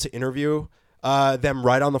were able to interview them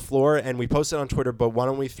right on the floor, and we posted on Twitter, but why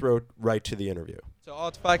don't we throw right to the interview? So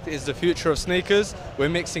Artifact is the future of sneakers. We're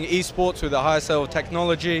mixing esports with the highest level of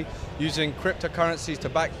technology, using cryptocurrencies to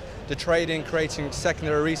back the trading, creating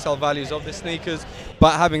secondary resale values of the sneakers,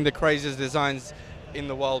 but having the craziest designs in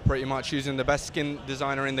the world pretty much, using the best skin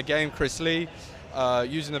designer in the game, Chris Lee,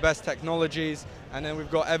 using the best technologies. And then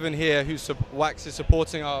we've got Evan here, Wax is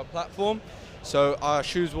supporting our platform. So our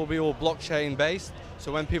shoes will be all blockchain based.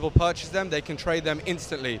 So when people purchase them, they can trade them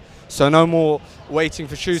instantly. So no more waiting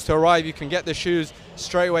for shoes to arrive. You can get the shoes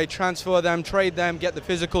straight away, transfer them, trade them, get the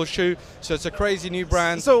physical shoe. So it's a crazy new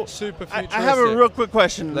brand, So super futuristic. I have a real quick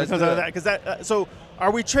question Let's because do of it. that. So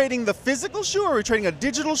are we trading the physical shoe or are we trading a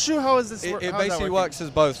digital shoe? How is this? It how is that basically working? works as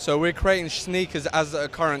both. So we're creating sneakers as a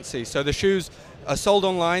currency. So the shoes are sold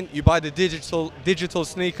online. You buy the digital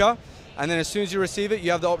sneaker, and then as soon as you receive it,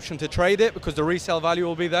 you have the option to trade it because the resale value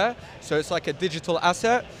will be there. So it's like a digital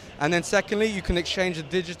asset. And then secondly, you can exchange a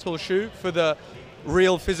digital shoe for the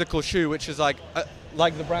real physical shoe, which is like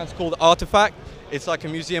the brand's called Artifact. It's like a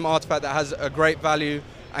museum artifact that has a great value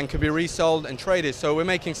and can be resold and traded. So we're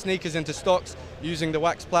making sneakers into stocks using the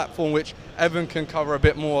Wax platform, which Evan can cover a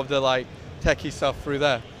bit more of the like techie stuff through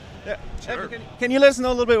there. Yeah. Can you let us know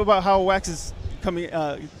a little bit about how Wax is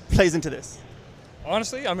plays into this?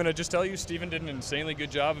 Honestly, I'm going to just tell you, Steven did an insanely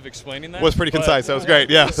good job of explaining that. Was pretty concise. That was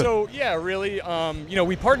great. Yeah. So, yeah, really,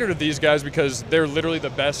 we partnered with these guys because they're literally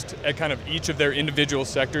the best at kind of each of their individual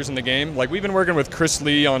sectors in the game. Like, we've been working with Chris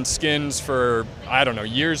Lee on skins for, I don't know,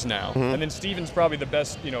 years now. Mm-hmm. And then Steven's probably the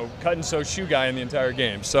best, cut and sew shoe guy in the entire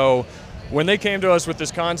game. So when they came to us with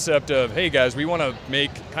this concept of, hey, guys, we want to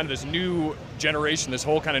make kind of this new generation, this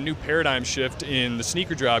whole kind of new paradigm shift in the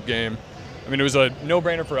sneaker drop game, I mean, it was a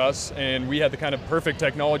no-brainer for us, and we had the kind of perfect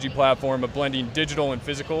technology platform of blending digital and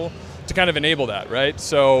physical to kind of enable that, right?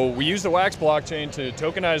 So we use the Wax blockchain to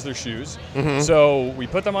tokenize their shoes. Mm-hmm. So we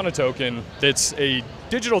put them on a token that's a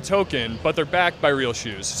digital token, but they're backed by real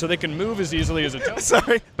shoes. So they can move as easily as a token.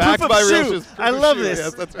 Sorry, Backed proof by of real shoe. shoes. Proof I of love shoe. this.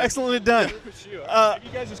 Yes, that's right. Excellently done. Maybe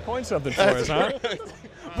you guys just coined something for us, huh?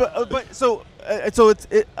 So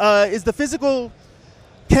is the physical?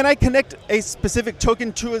 Can I connect a specific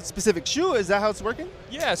token to a specific shoe? Is that how it's working?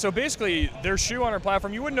 Yeah, so basically, their shoe on our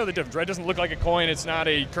platform, you wouldn't know the difference, right? It doesn't look like a coin. It's not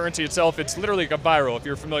a currency itself. It's literally like a viral. If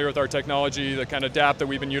you're familiar with our technology, the kind of DApp that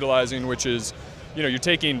we've been utilizing, which is, you're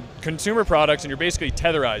taking consumer products and you're basically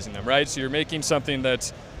tetherizing them, right? So you're making something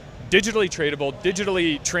that's digitally tradable,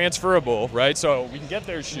 digitally transferable, right? So we can get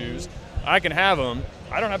their shoes. I can have them.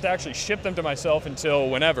 I don't have to actually ship them to myself until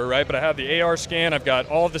whenever, right? But I have the AR scan. I've got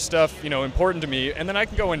all of the stuff, important to me. And then I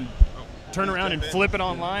can go and turn around and flip it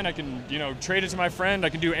online. I can, trade it to my friend. I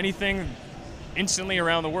can do anything instantly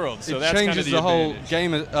around the world. So that's changes kind of the whole advantage.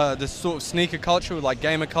 game, the sort of sneaker culture with like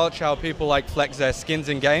gamer culture, how people like flex their skins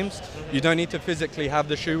in games. You don't need to physically have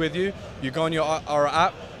the shoe with you. You go on our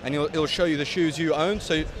app and it'll show you the shoes you own.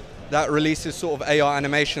 So that releases sort of AR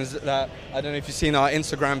animations that, I don't know if you've seen our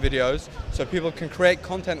Instagram videos, so people can create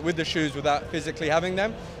content with the shoes without physically having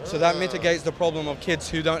them. So that mitigates the problem of kids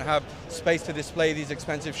who don't have space to display these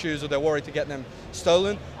expensive shoes or they're worried to get them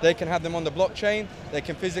stolen. They can have them on the blockchain. They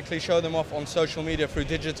can physically show them off on social media through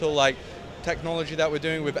digital like technology that we're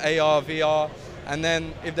doing with AR, VR. And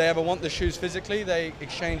then if they ever want the shoes physically, they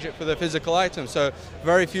exchange it for the physical item. So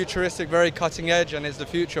very futuristic, very cutting edge, and it's the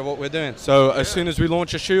future of what we're doing. So as soon as we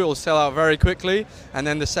launch a shoe, it will sell out very quickly, and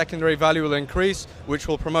then the secondary value will increase, which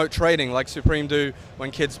will promote trading like Supreme do when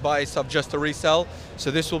kids buy stuff just to resell. So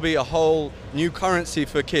this will be a whole new currency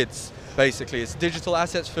for kids, basically. It's digital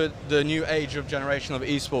assets for the new age of generation of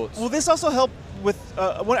esports. Will this also help with?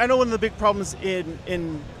 I know one of the big problems in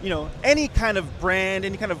any kind of brand,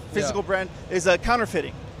 any kind of physical brand, is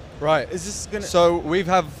counterfeiting. Right. Is this gonna? So we've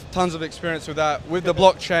have tons of experience with that. With the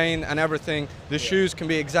blockchain and everything, the shoes can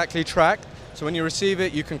be exactly tracked. So when you receive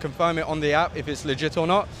it, you can confirm it on the app if it's legit or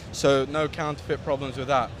not. So no counterfeit problems with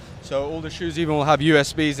that. So all the shoes even will have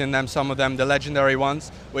USBs in them, some of them, the legendary ones,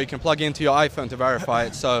 where you can plug into your iPhone to verify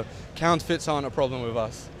it. So counterfeits aren't a problem with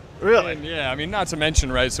us. Really? And yeah, I mean, not to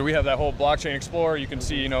mention, right, so we have that whole blockchain explorer. You can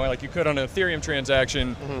see, like you could on an Ethereum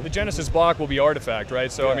transaction, the Genesis block will be Artifact,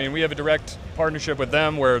 right? So, I mean, we have a direct partnership with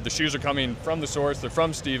them where the shoes are coming from the source, they're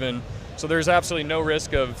from Steven. So there's absolutely no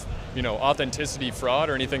risk of, authenticity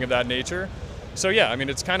fraud or anything of that nature. So yeah, I mean,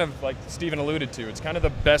 it's kind of like Steven alluded to, it's kind of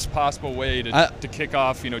the best possible way to kick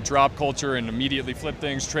off, drop culture and immediately flip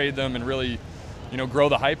things, trade them, and really, grow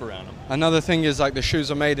the hype around them. Another thing is like the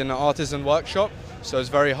shoes are made in an artisan workshop. So it's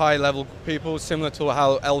very high level people, similar to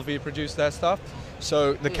how LV produce their stuff.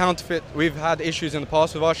 So the counterfeit, we've had issues in the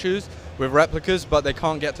past with our shoes, with replicas, but they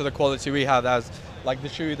can't get to the quality we have as Like the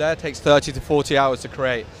shoe there takes 30 to 40 hours to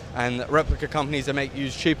create, and replica companies that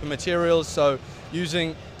use cheaper materials, so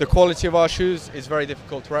using the quality of our shoes is very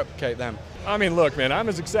difficult to replicate them. I mean, look, man, I'm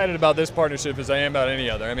as excited about this partnership as I am about any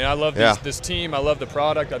other. I mean, I love this team. I love the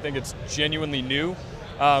product. I think it's genuinely new.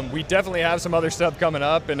 We definitely have some other stuff coming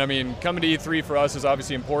up, and I mean, coming to E3 for us is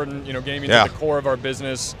obviously important. You know, gaming is the core of our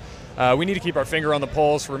business. We need to keep our finger on the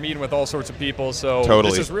pulse. We're meeting with all sorts of people, so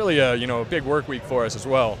this is really a big work week for us as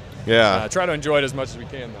well. Yeah. Try to enjoy it as much as we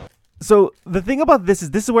can, though. So the thing about this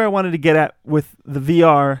is where I wanted to get at with the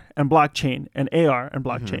VR and blockchain and AR and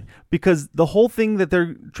blockchain, because the whole thing that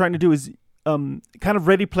they're trying to do is kind of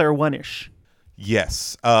Ready Player One-ish.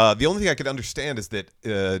 Yes. The only thing I could understand is that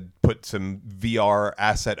put some VR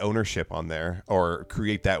asset ownership on there, or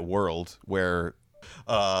create that world where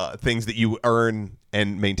things that you earn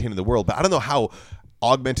and maintain in the world. But I don't know how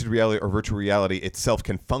augmented reality or virtual reality itself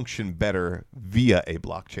can function better via a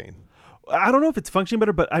blockchain. I don't know if it's functioning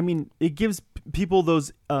better, but I mean, it gives people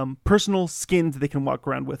those personal skins they can walk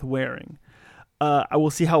around with wearing. I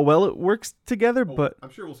will see how well it works together, but I'm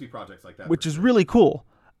sure we'll see projects like that, which is really cool.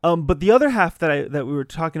 But the other half that we were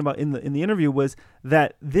talking about in the interview was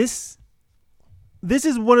that this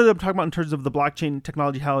is what I'm talking about in terms of the blockchain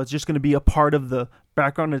technology, how it's just going to be a part of the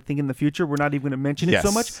background. I think in the future we're not even going to mention it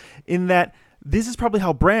so much. In that this is probably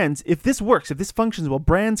how brands, if this works, if this functions well,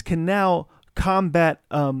 brands can now combat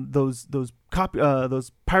those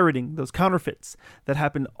pirating, those counterfeits that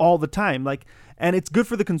happen all the time. And it's good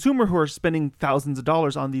for the consumer who are spending thousands of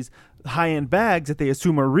dollars on these high-end bags that they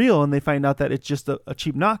assume are real, and they find out that it's just a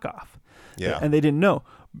cheap knockoff. Yeah. And they didn't know.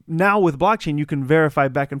 Now with blockchain, you can verify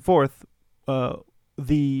back and forth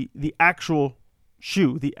the actual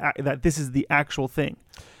shoe, that this is the actual thing.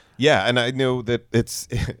 Yeah, and I know that it's,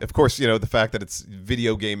 of course, the fact that it's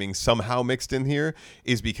video gaming somehow mixed in here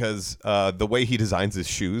is because the way he designs his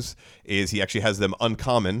shoes is he actually has them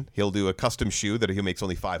uncommon. He'll do a custom shoe that he makes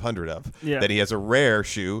only 500 of. Yeah. Then he has a rare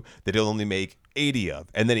shoe that he'll only make 80 of.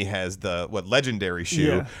 And then he has the legendary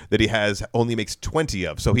shoe that he only makes 20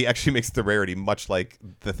 of. So he actually makes the rarity much like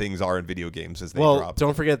the things are in video games as they drop.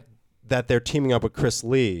 Don't forget that they're teaming up with Chris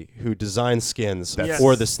Lee, who designs skins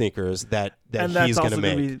for the sneakers that he's going to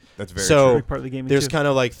make. That's very true. Part of the gaming there's too. kind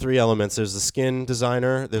of like three elements. There's the skin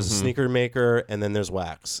designer, there's a sneaker maker, and then there's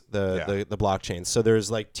Wax, the blockchain. So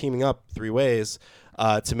there's like teaming up three ways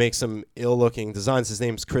to make some ill-looking designs. His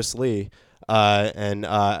name's Chris Lee, and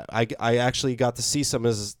I actually got to see some of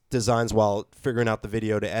his designs while figuring out the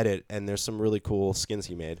video to edit, and there's some really cool skins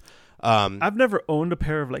he made. I've never owned a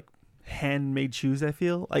pair of handmade shoes. I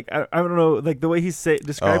feel like I don't know, like the way he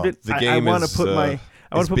described it. I want to put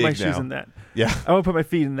my shoes in that. Yeah, I want to put my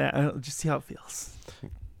feet in that. I'll just see how it feels.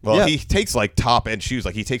 Well, he takes like top end shoes,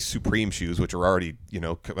 like he takes Supreme shoes, which are already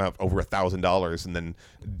over $1,000, and then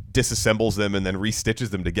disassembles them and then restitches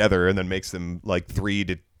them together and then makes them like 3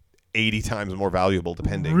 to 80 times more valuable,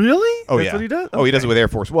 depending. Really? Oh, That's what he does? Oh, he does it with Air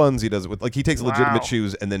Force Ones. He does it with he takes legitimate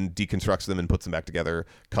shoes and then deconstructs them and puts them back together,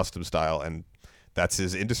 custom style, and that's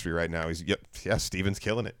his industry right now. Steven's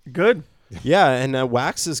killing it. Good. Yeah, and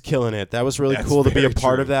Wax is killing it. That was really cool to be a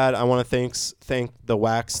part of that. I want to thank the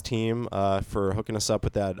Wax team for hooking us up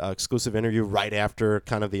with that exclusive interview right after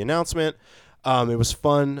kind of the announcement. It was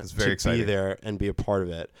fun to be there and be a part of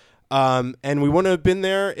it. And we wouldn't have been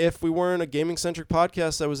there if we weren't a gaming-centric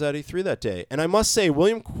podcast that was at E3 that day. And I must say,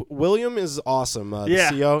 William is awesome, the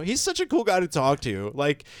CEO. He's such a cool guy to talk to.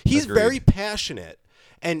 Like, he's very passionate.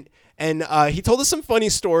 And he told us some funny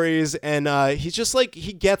stories, and he's just like,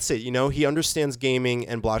 he gets it, he understands gaming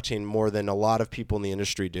and blockchain more than a lot of people in the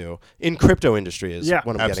industry do. In crypto industry is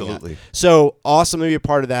what I'm getting at. So awesome to be a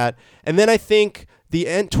part of that. And then I think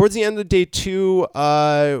towards the end of day 2,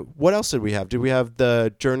 what else did we have? Did we have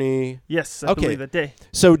the Journey? Yes, I believe that day.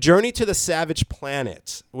 So Journey to the Savage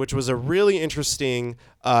Planet, which was a really interesting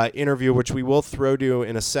interview, which we will throw to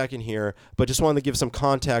in a second here, but just wanted to give some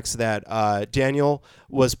context that Daniel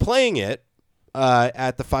was playing it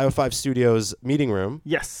at the 505 Studios meeting room.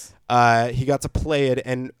 Yes. He got to play it,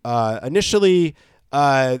 and initially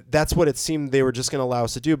that's what it seemed they were just going to allow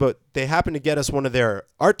us to do, but they happened to get us one of their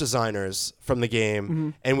art designers from the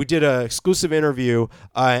game, and we did an exclusive interview,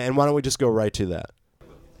 and why don't we just go right to that?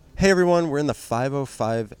 Hey everyone, we're in the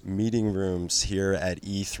 505 meeting rooms here at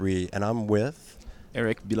E3, and I'm with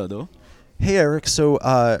Eric Bilodeau. Hey Eric, so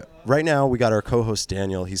right now we got our co-host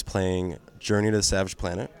Daniel. He's playing Journey to the Savage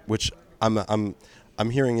Planet, which I'm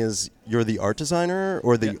hearing is you're the art designer,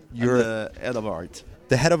 or you're the head of art.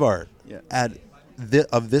 The head of art. Yeah.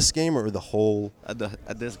 of this game or the whole?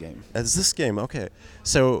 At this game. As this game, okay.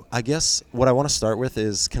 So I guess what I want to start with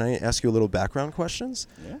is, can I ask you a little background questions?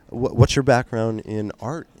 Yeah. What's your background in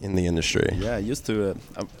art in the industry? Yeah, I used to.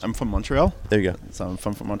 I'm from Montreal. There you go. So I'm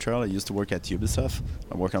from Montreal. I used to work at Ubisoft.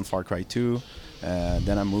 I work on Far Cry 2.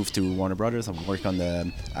 Then I moved to Warner Brothers. I worked on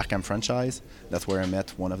the Arkham franchise. That's where I met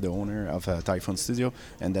one of the owner of Typhoon Studio.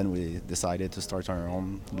 And then we decided to start our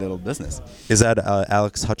own little business. Is that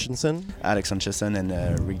Alex Hutchinson? Alex Hutchinson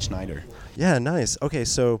and Reed Schneider. Yeah, nice. Okay,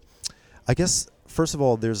 so I guess first of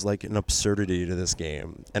all, there's like an absurdity to this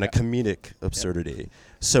game and a comedic absurdity.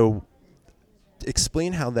 So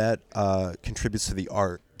explain how that contributes to the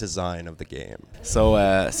art design of the game.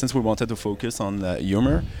 So since we wanted to focus on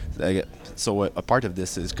humor, so a part of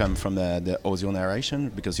this is come from the audio narration,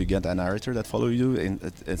 because you get a narrator that follow you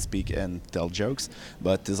and speak and tell jokes,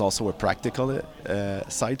 but there's also a practical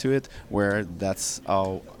side to it, where that's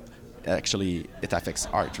how actually it affects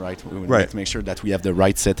art, right? We need to make sure that we have the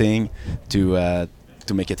right setting to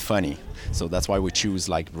make it funny. So that's why we choose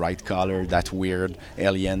like bright color, that weird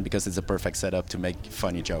alien, because it's a perfect setup to make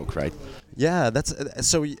funny joke, right? Yeah, that's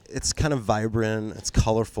so it's kind of vibrant, it's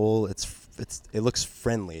colorful, it looks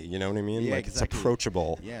friendly, you know what I mean? Yeah, like exactly. It's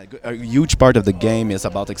approachable. Yeah, a huge part of the game is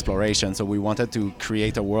about exploration, so we wanted to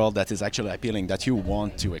create a world that is actually appealing, that you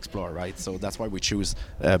want to explore, right? So that's why we choose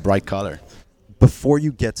bright color. Before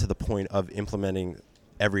you get to the point of implementing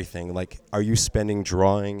everything, like, are you spending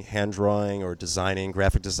hand drawing or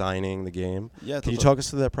graphic designing the game? Yeah. Can you talk us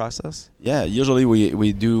through that process? Yeah, usually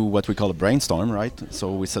we do what we call a brainstorm, right?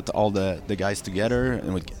 So we set all the guys together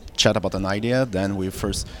and we chat about an idea, then we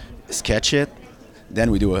first sketch it,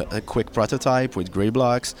 then we do a quick prototype with gray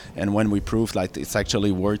blocks, and when we prove like it's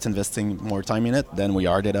actually worth investing more time in it, then we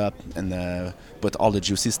art it up and put all the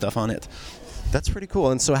juicy stuff on it. That's pretty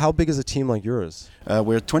cool. And so how big is a team like yours?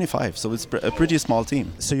 We're 25, so it's a pretty small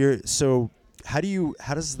team. So how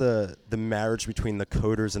does the marriage between the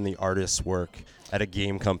coders and the artists work at a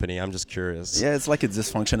game company? I'm just curious. Yeah, it's like a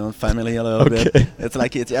dysfunctional family a little bit. It's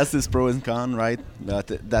like it has this pro and con, right?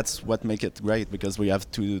 But that's what makes it great, because we have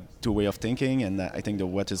two way of thinking, and I think that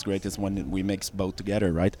what is great is when we mix both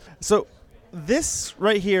together, right? So this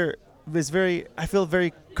right here is I feel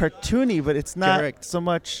very cartoony, but it's not Correct. so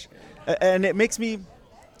much, and it makes me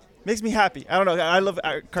happy. I don't know. I love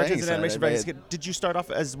cartoons and animation. Did you start off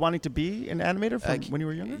as wanting to be an animator when you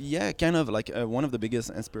were younger? Yeah, kind of. Like one of the biggest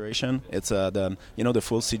inspiration. It's the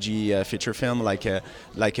full CG feature film. By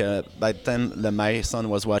the time my son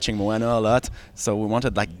was watching Moana a lot, so we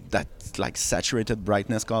wanted like that saturated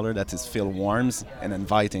brightness color that is feel warms and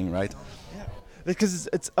inviting, right? Yeah, because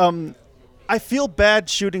it's I feel bad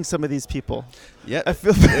shooting some of these people. Yeah, I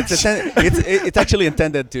feel it's actually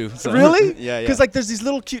intended to. So. Really? Yeah. Because like there's these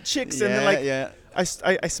little cute chicks, and then yeah.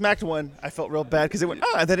 I smacked one. I felt real bad because it went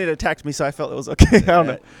and then it attacked me, so I felt it was okay. I don't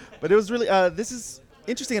know, but it was really this is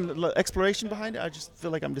interesting, and the exploration behind it. I just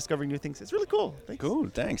feel like I'm discovering new things. It's really cool. Thanks. Cool.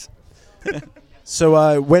 Thanks.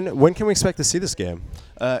 So when can we expect to see this game?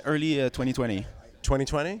 Early 2020.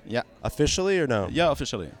 2020? Yeah. Officially or no? Yeah,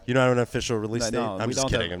 officially. You don't have an official release date? No, I'm we just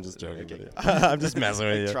don't kidding. have- I'm just joking with you. Okay. I'm just messing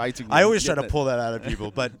with you. I always try to pull that out of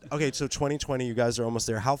people. But okay, so 2020, you guys are almost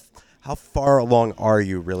there. How far along are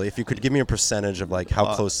you really? If you could give me a percentage of like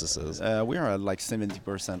how close this is. We are at like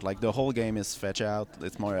 70%. Like the whole game is fetch out.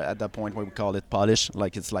 It's more at that point where we call it polish.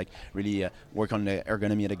 Like it's like really work on the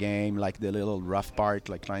ergonomy of the game, like the little rough part,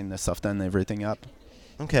 like trying to soften everything up.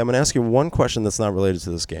 Okay, I'm going to ask you one question that's not related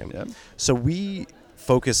to this game. Yep. So we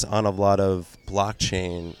focus on a lot of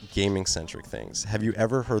blockchain gaming-centric things. Have you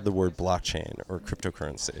ever heard the word blockchain or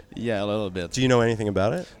cryptocurrency? Yeah, a little bit. Do you know anything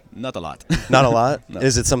about it? Not a lot. Not a lot? No.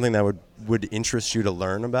 Is it something that would interest you to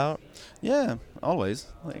learn about? Yeah, always.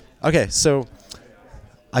 Like, Okay, so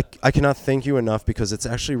I cannot thank you enough, because it's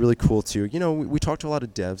actually really cool too. You know, we talk to a lot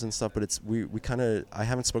of devs and stuff, but I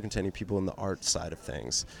haven't spoken to any people in the art side of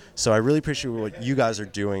things. So I really appreciate what you guys are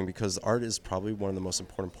doing, because art is probably one of the most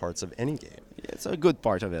important parts of any game. it's a good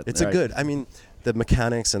part of it. It's right? a good, I mean, the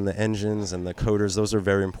mechanics and the engines and the coders, those are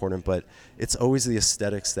very important, but it's always the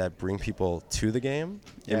aesthetics that bring people to the game,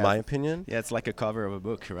 in Yeah. my opinion. Yeah, it's like a cover of a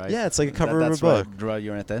book, right? Yeah, it's like a cover of a that's book. what draw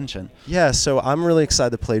your attention. Yeah, so I'm really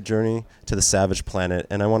excited to play Journey to the Savage Planet,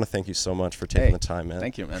 and I want to thank you so much for taking Hey, the time, man.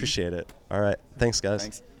 thank you, man. Appreciate it. All right. Thanks, guys.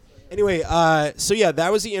 Thanks. Anyway, so yeah,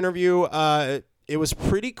 that was the interview. It was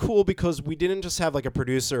pretty cool because we didn't just have like a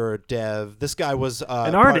producer or a dev. This guy was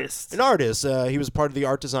An artist. An artist. He was part of the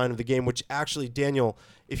art design of the game, which actually, Daniel,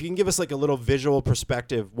 if you can give us like a little visual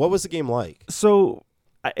perspective, what was the game like? So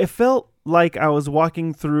it felt like I was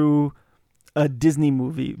walking through a Disney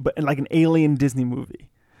movie, but like an alien Disney movie,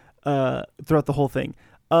 throughout the whole thing.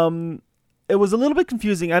 it was a little bit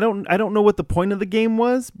confusing. I don't know what the point of the game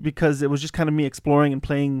was, because it was just kind of me exploring and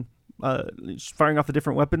playing, firing off the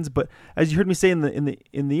different weapons. But as you heard me say in the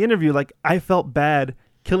interview, like, I felt bad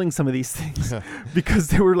killing some of these things because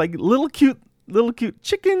they were like little cute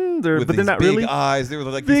chickens, but they're not really. Big eyes. They were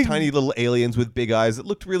like these tiny little aliens with big eyes that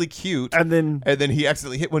looked really cute. And then he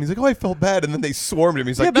accidentally hit one. He's like, "Oh, I felt bad." And then they swarmed him.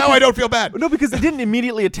 He's like, "No, I don't feel bad." No, because they didn't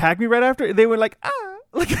immediately attack me right after. They were like, "Ah."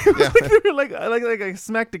 Like, they were like I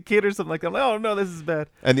smacked a kid or something like that. I'm like, oh no, this is bad.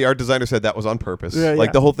 And the art designer said that was on purpose.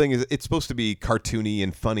 The whole thing is, it's supposed to be cartoony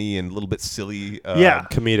and funny and a little bit silly.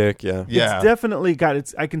 Comedic. Yeah. It's definitely got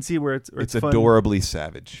it's. I can see where it's fun. Adorably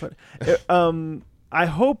savage. But, I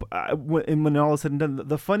hope when all is said and done,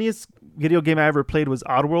 the funniest video game I ever played was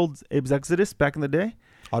Oddworld's Abe's Exodus back in the day.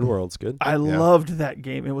 Oddworld's good. I loved that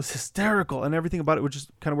game. It was hysterical, and everything about it would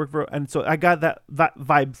just kind of work for. And so I got that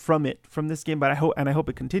vibe from this game. But I hope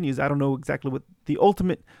it continues. I don't know exactly what the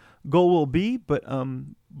ultimate goal will be, but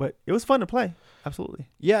it was fun to play. Absolutely.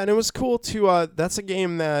 Yeah, and it was cool to. That's a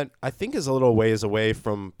game that I think is a little ways away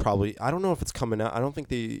from probably. I don't know if it's coming out. I don't think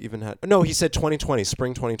they even had. No, he said 2020,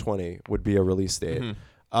 spring 2020 would be a release date.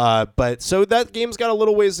 Mm-hmm. But so that game's got a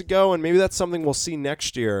little ways to go, and maybe that's something we'll see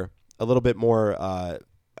next year. A little bit more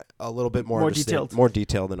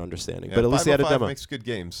detailed and understanding. Yeah, but at least they had a demo. Makes good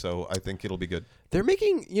games, so I think it'll be good. They're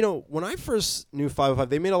making, when I first knew 505,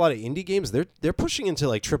 they made a lot of indie games. They're pushing into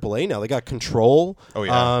like AAA now. They got Control. Oh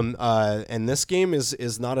yeah. And this game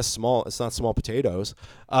is not it's not small potatoes.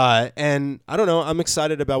 And I don't know. I'm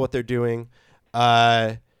excited about what they're doing.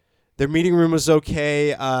 Their meeting room was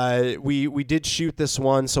okay. We did shoot this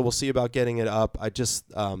one, so we'll see about getting it up. I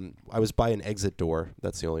was by an exit door.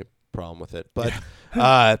 That's the only problem with it. But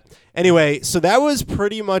anyway, so that was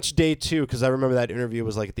pretty much day 2, because I remember that interview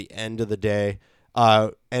was like at the end of the day.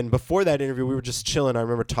 And before that interview, we were just chilling. I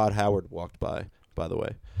remember Todd Howard walked by the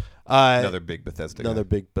way. Another big Bethesda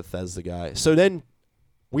guy. So then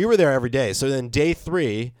we were there every day. So then day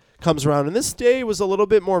 3 comes around, and this day was a little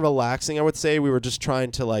bit more relaxing, I would say. We were just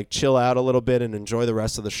trying to like chill out a little bit and enjoy the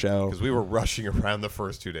rest of the show. Because we were rushing around the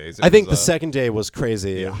first 2 days. I think the second day was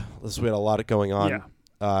crazy. Yeah. We had a lot going on. Yeah.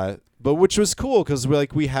 But which was cool, because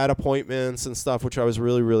we had appointments and stuff, which I was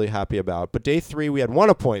really, really happy about. But day 3, we had one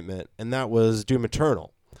appointment, and that was Doom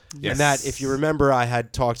Eternal. Yes. And that, if you remember, I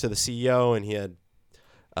had talked to the CEO, and he had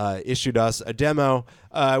issued us a demo,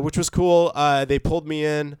 which was cool. They pulled me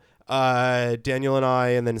in, Daniel and I,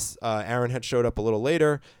 and then Aaron had showed up a little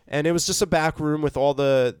later. And it was just a back room with all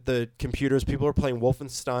the computers. People were playing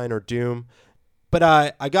Wolfenstein or Doom. But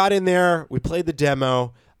I got in there. We played the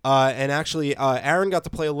demo. And actually, Aaron got to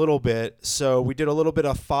play a little bit, so we did a little bit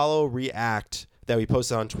of follow react that we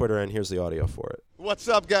posted on Twitter, and here's the audio for it. What's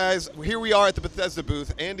up, guys? Here we are at the Bethesda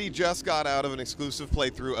booth. Andy just got out of an exclusive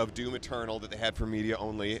playthrough of Doom Eternal that they had for media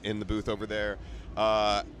only in the booth over there.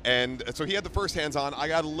 And so he had the first hands-on. I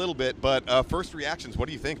got a little bit, but first reactions, what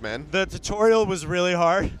do you think, man? The tutorial was really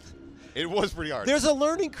hard. It was pretty hard. There's a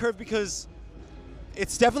learning curve, because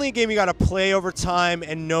it's definitely a game you got to play over time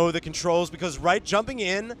and know the controls, because jumping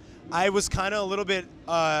in, I was kind of a little bit,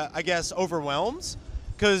 overwhelmed,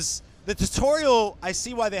 because the tutorial, I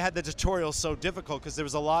see why they had the tutorial so difficult, because there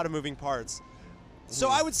was a lot of moving parts. So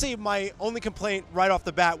I would say my only complaint right off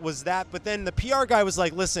the bat was that, but then the PR guy was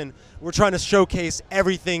like, listen, we're trying to showcase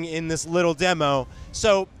everything in this little demo.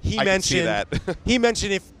 So he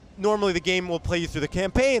mentioned if normally the game will play you through the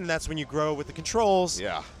campaign, and that's when you grow with the controls.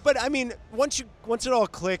 Yeah. But I mean, once it all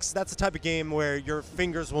clicks, that's the type of game where your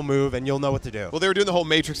fingers will move and you'll know what to do. Well, they were doing the whole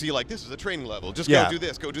Matrix-y, like, this is a training level. Just go do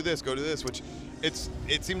this, go do this, go do this, which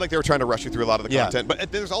it seemed like they were trying to rush you through a lot of the content.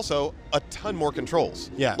 But there's also a ton more controls.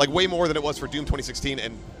 Yeah. Like way more than it was for Doom 2016,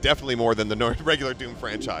 and definitely more than the regular Doom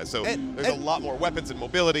franchise. So there's a lot more weapons and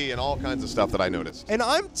mobility and all kinds of stuff that I noticed. And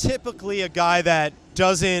I'm typically a guy that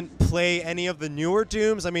doesn't play any of the newer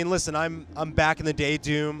Dooms. I mean, listen, I'm back in the day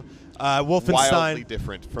Doom. Wolfenstein. Wildly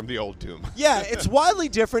different from the old Doom. Yeah, it's wildly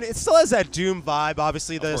different. It still has that Doom vibe,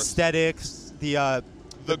 obviously, the aesthetics, the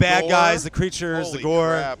bad guys, the creatures, Holy the gore.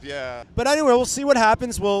 Crap, yeah. But anyway, we'll see what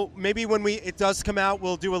happens. Maybe when it does come out,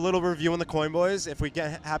 we'll do a little review on the Coin Boys if we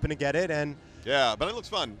happen to get it. And yeah, but it looks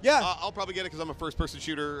fun. Yeah. I'll probably get it because I'm a first-person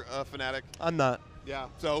shooter fanatic. I'm not. Yeah,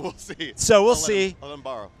 so we'll see. So we'll see. I'll let him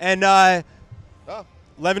borrow. And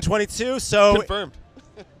 11/22, so confirmed.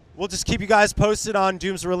 We'll just keep you guys posted on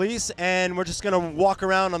Doom's release, and we're just going to walk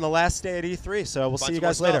around on the last day at E3. So we'll see you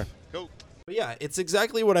guys later. Cool. But yeah, it's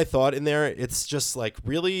exactly what I thought in there. It's just like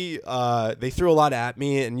really, they threw a lot at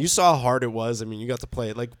me, and you saw how hard it was. I mean, you got to play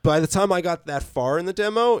it. Like by the time I got that far in the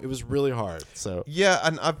demo, it was really hard. So Yeah,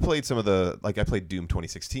 and I've played some of I played Doom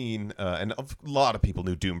 2016, and a lot of people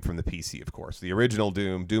knew Doom from the PC, of course. The original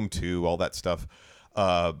Doom, Doom 2, all that stuff.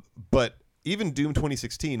 But even Doom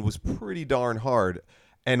 2016 was pretty darn hard.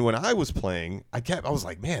 And when I was playing, I was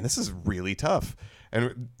like, man, this is really tough.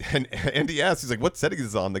 And Andy asked, he's like, what setting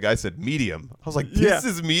is it on? The guy said medium. I was like, this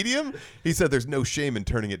is medium? He said there's no shame in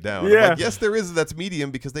turning it down. I'm like, yes, there is. That's medium,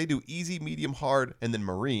 because they do easy, medium, hard, and then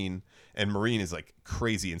Marine. And Marine is like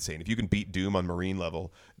crazy insane. If you can beat Doom on Marine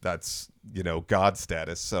level, that's, God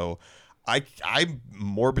status. So I'm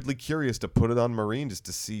morbidly curious to put it on Marine just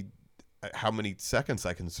to see how many seconds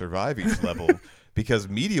I can survive each level, because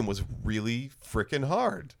medium was really freaking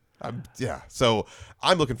hard. So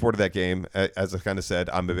I'm looking forward to that game. As I kind of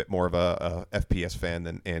said, I'm a bit more of a FPS fan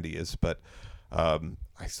than Andy is, but I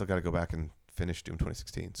still got to go back and finish Doom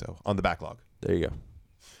 2016. So on the backlog. there you go.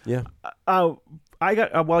 Yeah. I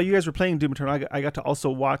got while you guys were playing Doom Eternal, I got to also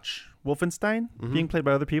watch Wolfenstein being played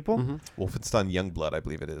by other people. Wolfenstein Youngblood, I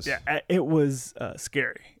believe it is. Yeah, it was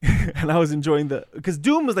scary, and I was enjoying because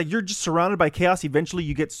Doom was like you're just surrounded by chaos. Eventually,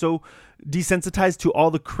 you get so desensitized to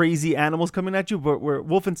all the crazy animals coming at you. But where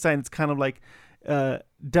Wolfenstein, it's kind of like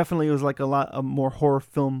definitely it was like a more horror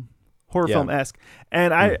film esque,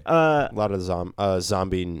 and a lot of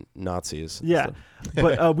zombie Nazis. Yeah,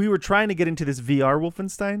 but we were trying to get into this VR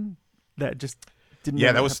Wolfenstein that just didn't.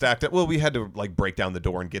 Yeah, that was stacked up. Well, we had to like break down the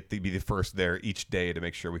door and be the first there each day to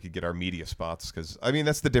make sure we could get our media spots. Because I mean,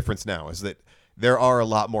 that's the difference now is that there are a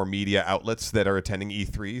lot more media outlets that are attending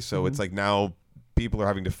E3. So it's like now people are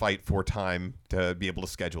having to fight for time to be able to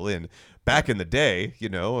schedule in. Back in the day,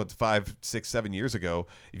 it's 5, 6, 7 years ago,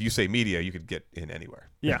 if you say media, you could get in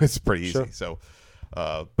anywhere. Yeah. It's pretty easy. Sure. So,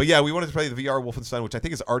 but yeah, we wanted to play the VR Wolfenstein, which I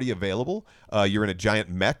think is already available. You're in a giant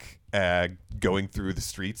mech going through the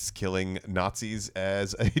streets, killing Nazis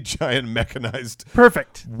as a giant mechanized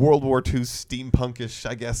perfect World War II steampunkish,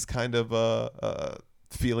 I guess, kind of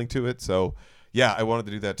feeling to it. So, yeah, I wanted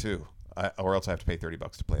to do that too. Or else I have to pay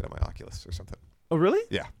 $30 to play it on my Oculus or something. Oh, really?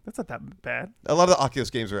 Yeah. That's not that bad. A lot of the Oculus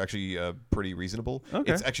games are actually pretty reasonable.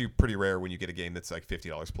 Okay. It's actually pretty rare when you get a game that's like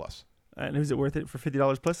 $50 plus. And is it worth it for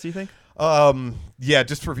 $50 plus, do you think? Yeah,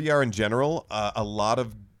 just for VR in general,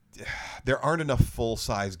 there aren't enough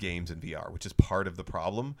full-size games in VR, which is part of the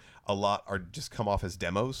problem. A lot are just come off as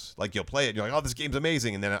demos. Like you'll play it and you're like, oh, this game's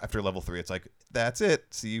amazing. And then after level 3, it's like, that's it.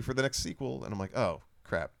 See you for the next sequel. And I'm like, oh,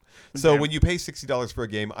 crap. So when you pay $60 for a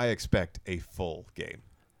game, I expect a full game.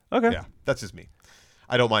 Okay. Yeah, that's just me.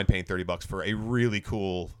 I don't mind paying $30 for a really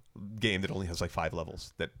cool game that only has like 5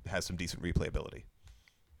 levels that has some decent replayability.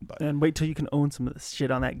 But And wait till you can own some of the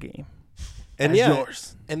shit on that game. And That's yeah,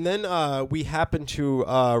 yours. and then we happened to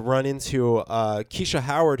run into Keisha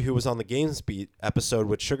Howard, who was on the Games Beat episode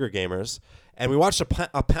with Sugar Gamers, and we watched a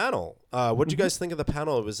panel. What did you guys think of the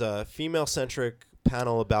panel? It was a female-centric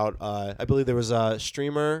panel about, I believe there was a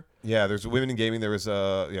streamer. yeah, there's women in gaming. There was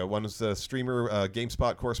one was the streamer,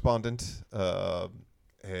 GameSpot correspondent,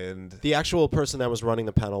 and The actual person that was running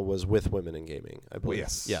the panel was with Women in Gaming, I believe.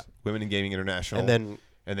 yes, Yeah. Women in Gaming International,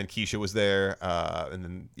 And then Keisha was there, and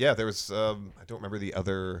then there was I don't remember the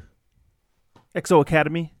other Exo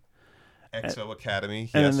Academy. Exo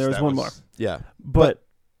Academy, And yes, then there was that one more. yeah. But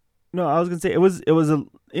no, I was gonna say it was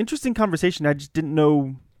an interesting conversation. I just didn't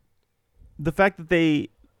know the fact that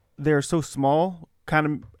they're so small. Kind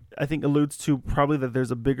of, I think alludes to probably that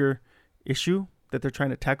there's a bigger issue that they're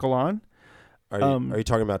trying to tackle on. Are you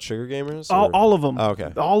talking about Sugar Gamers? All of them. Oh,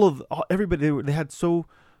 okay. Everybody. They had so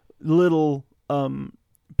little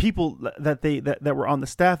people that were on the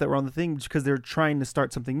staff that were on the thing because they're trying to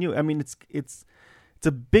start something new. I mean, it's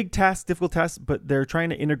a big task, difficult task, but they're trying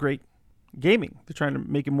to integrate gaming. They're trying to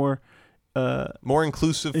make it more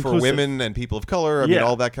inclusive for women and people of color. I mean,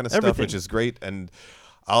 all that kind of stuff, everything. which is great. And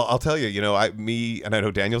I'll tell you, and I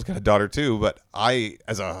know Daniel's got a daughter too, but I,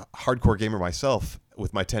 as a hardcore gamer myself,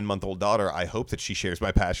 with my 10-month-old daughter, I hope that she shares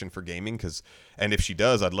my passion for gaming. And if she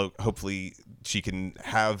does, hopefully she can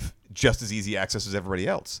have just as easy access as everybody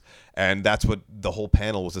else. And that's what the whole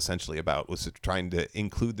panel was essentially about, was trying to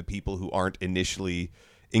include the people who aren't initially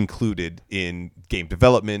included in game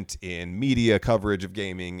development, in media coverage of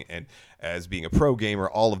gaming, and as being a pro gamer,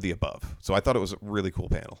 all of the above. So I thought it was a really cool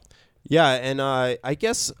panel. Yeah, and I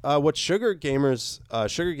guess what Sugar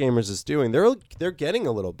Gamers is doing, they're getting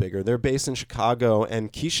a little bigger. They're based in Chicago,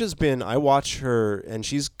 and Keisha's been. I watch her, and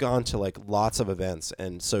she's gone to like lots of events,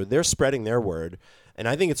 and so they're spreading their word. And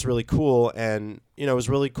I think it's really cool. And it was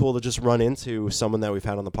really cool to just run into someone that we've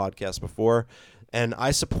had on the podcast before. And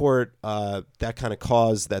I support that kind of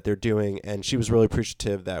cause that they're doing. And she was really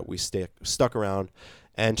appreciative that we stuck around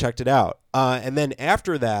and checked it out. And then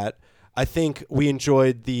after that, I think we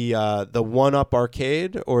enjoyed the 1UP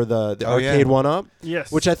arcade or the arcade 1UP.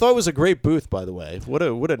 Yes. Which I thought was a great booth, by the way. What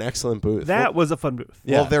an excellent booth. That was a fun booth.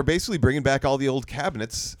 Yeah. Well, they're basically bringing back all the old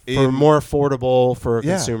cabinets For more affordable for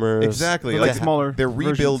consumers. Exactly. Like smaller They're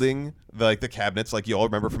versions. rebuilding the cabinets like you all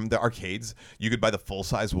remember from the arcades. You could buy the full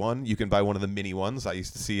size one. You can buy one of the mini ones. I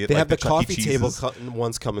used to see it. They like have the Chuck E. coffee table Cheese's.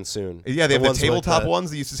 ones coming soon. Yeah, they have the ones with tabletop ones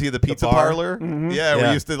that you used to see at the pizza bar. parlor. Yeah, where Yeah.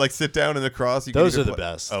 you used to like sit down and across. You could Those either are the play-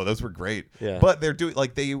 best. Oh, those were great. Yeah. But they're doing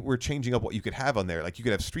like they were changing up what you could have on there. Like you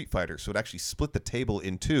could have Street Fighter, so it actually split the table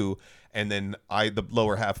in two. And then the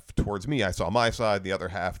lower half towards me, I saw my side. The other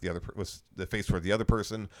half, was the face toward the other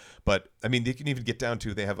person. But I mean, they can even get down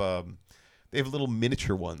to they have little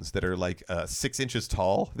miniature ones that are like 6 inches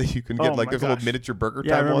tall that you can get. Oh Like my there's a little gosh. miniature Burger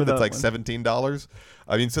Yeah, I Time remember one that's that like one. $17.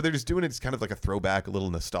 I mean, so they're just doing it. It's kind of like a throwback, a little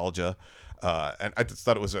nostalgia, and I just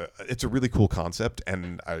thought it's a really cool concept,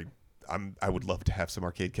 and I would love to have some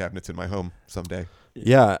arcade cabinets in my home someday.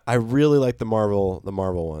 Yeah, I really like the Marvel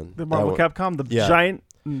one. The Marvel That Capcom, the yeah.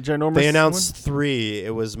 ginormous. They announced 3.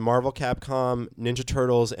 It was Marvel, Capcom, Ninja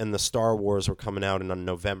Turtles, and the Star Wars were coming out in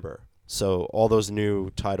November. So all those new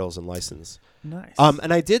titles and license. one. Nice.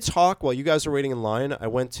 And I did talk while you guys were waiting in line. I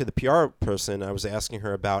went to the PR person. I was asking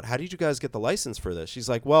her about how did you guys get the license for this? She's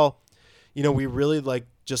like, well, we really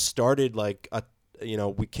just started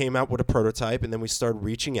we came out with a prototype and then we started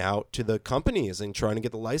reaching out to the companies and trying to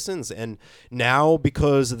get the license. And now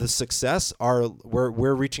because of the success,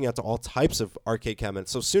 we're reaching out to all types of arcade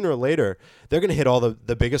cabinets. So sooner or later, they're going to hit all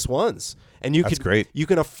the biggest ones. And That's great. You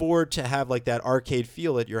can afford to have like that arcade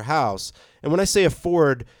feel at your house. And when I say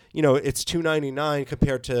afford, it's $299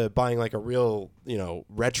 compared to buying like a real,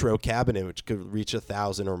 retro cabinet, which could reach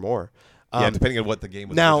 $1,000 or more. Yeah, depending on what the game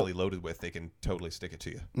was now- originally loaded with, they can totally stick it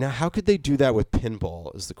to you. Now, how could they do that with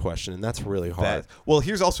pinball is the question, and that's really hard. Well,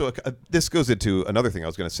 here's also this goes into another thing I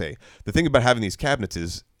was going to say. The thing about having these cabinets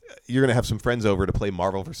is you're going to have some friends over to play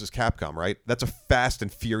Marvel vs. Capcom, right? That's a fast and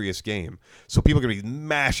furious game. So people are going to be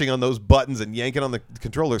mashing on those buttons and yanking on the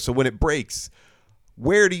controller. So when it breaks,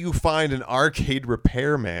 where do you find an arcade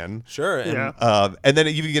repairman? Sure. And, Yeah. And then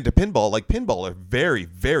you get to pinball. Like pinball are very,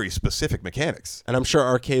 very specific mechanics. and I'm sure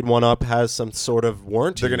Arcade 1UP has some sort of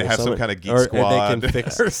warranty. They're going to or have some something. kind of Geek Or Squad they can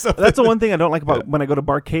fix. or something. That's the one thing I don't like about when I go to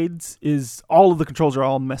barcades is all of the controls are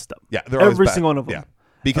all messed up. Yeah, they're always every bad. single one of them. Yeah,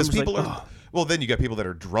 because I'm just people like, are. Well, then you got people that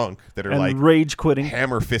are drunk that are and like rage quitting.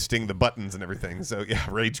 hammer fisting the buttons and everything. So yeah,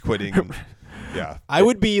 rage quitting. And, yeah, I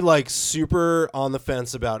would be like super on the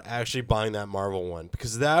fence about actually buying that Marvel one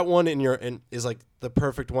because that one is like the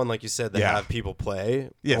perfect one, like you said, that Yeah. have people play.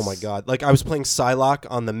 Yes. Oh my god! Like I was playing Psylocke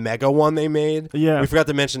on the Mega one they made. Yeah. We forgot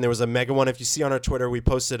to mention there was a Mega one. If you see on our Twitter, we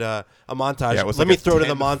posted a montage. Yeah, it was let like me a throw to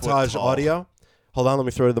the 10-foot montage tall. audio. Hold on, let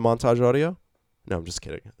me throw to the montage audio. No, I'm just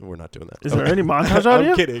kidding. We're not doing that. Is there any montage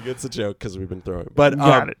audio? I'm kidding. It's a joke because we've been throwing. But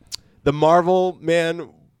Got it. the Marvel, man,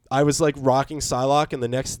 I was like rocking Psylocke, and the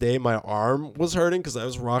next day my arm was hurting because I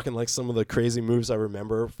was rocking like some of the crazy moves I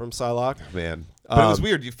remember from Psylocke. man. But it was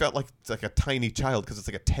weird. You felt like it's like a tiny child because it's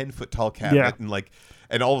like a 10-foot tall cabinet, Yeah.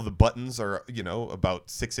 and all of the buttons are about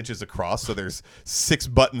 6 inches across. So there's 6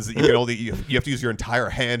 buttons that you can only you have to use your entire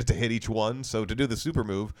hand to hit each one. So to do the super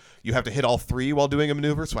move, you have to hit all 3 while doing a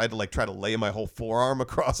maneuver. So I had to like try to lay my whole forearm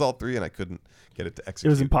across all 3, and I couldn't get it to It execute.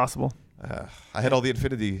 was impossible. I had all the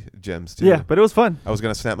Infinity gems too. Yeah, but it was fun. I was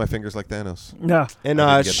gonna snap my fingers like Thanos. Yeah. And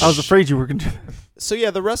I didn't get I was afraid you were going to do that. so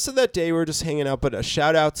yeah, the rest of that day we were just hanging out. But a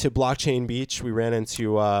shout out to Blockchain Beach. We ran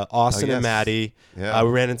into Austin yes. and Maddie. Yeah.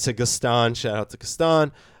 We ran into Gaston. Shout out to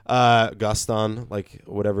Gaston. Gaston, like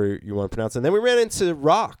whatever you want to pronounce it. And then we ran into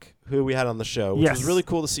Rock, who we had on the show, which was Yes. really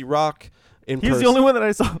cool to see Rock in He's person. the only one that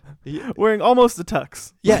I saw wearing almost a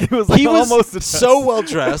tux. Yeah, he was like almost a tux. so well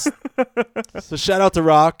dressed. So shout out to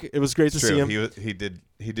Rock. It was great to see True. him.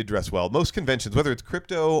 He did dress well. Most conventions, whether it's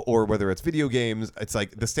crypto or whether it's video games, it's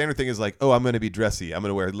like the standard thing is like, oh, I'm going to be dressy. I'm going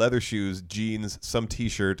to wear leather shoes, jeans, some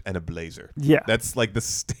T-shirt, and a blazer. Yeah. That's like the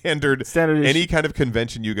standard. Standard Any issue. kind of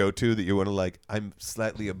convention you go to that you want to like, I'm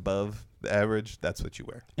slightly above the average. That's what you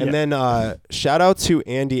wear. And then shout out to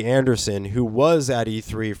Andy Anderson, who was at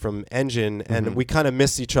E3 from Engine, and we kind of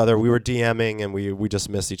missed each other. We were DMing, and we just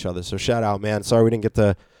missed each other. So shout out, man. Sorry we didn't get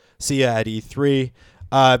to see you at E3.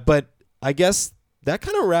 But I guess that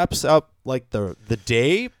kind of wraps up like the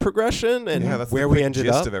day progression and Yeah, that's where the we quick ended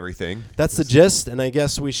gist up. of everything. That's the gist, and I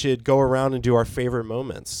guess we should go around and do our favorite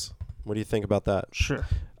moments. What do you think about that? Sure.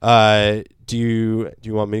 Do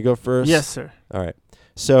you want me to go first? Yes, sir. All right.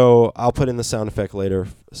 So I'll put in the sound effect later.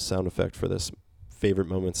 Sound effect for this favorite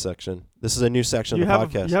moments section. This is a new section You of the have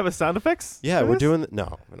podcast. you have a sound effects? Yeah, for we're this? doing.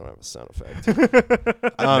 No, we don't have a sound effect.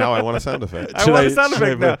 Now I want a sound effect. I want a sound should I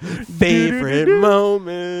effect put now. Favorite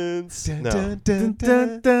moments. No. Dun,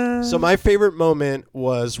 dun, dun. So my favorite moment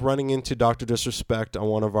was running into Dr. Disrespect on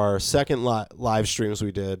one of our second live streams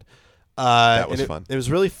we did. That was and fun. It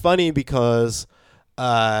was really funny because,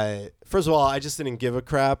 first of all, I just didn't give a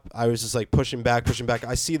crap. I was just like pushing back.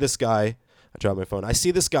 I see this guy. I dropped my phone. I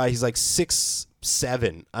see this guy. He's like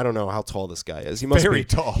 6'7". I don't know how tall this guy is. He must Very be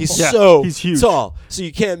tall. He's Yeah, so he's huge. tall. So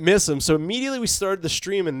you can't miss him. So immediately we started the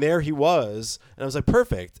stream, and there he was. And I was like,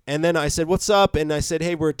 perfect. And then I said, what's up? And I said,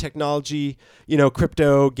 hey, we're a technology,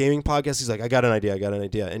 crypto gaming podcast. He's like, I got an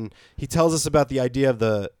idea. And he tells us about the idea of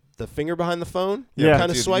the finger behind the phone. Yeah.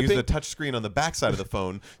 Kind of Dude, swiping. Use the touch screen on the backside of the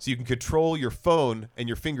phone so you can control your phone and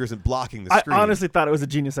your finger isn't blocking the I screen. honestly thought it was a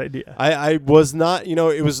genius idea. I was not,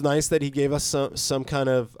 it was nice that he gave us some kind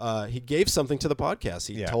of, he gave something to the podcast.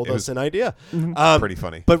 He Yeah, told it us was an idea. pretty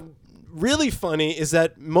funny. But really funny is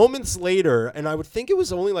that moments later, and I would think it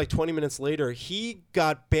was only like 20 minutes later, he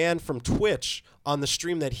got banned from Twitch on the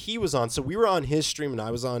stream that he was on. So we were on his stream and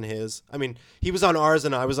I was on his. I mean, he was on ours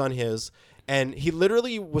and I was on his. And he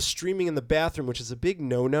literally was streaming in the bathroom, which is a big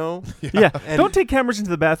no-no. Yeah, And- don't take cameras into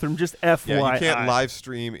the bathroom. Just FYI. Yeah, you can't live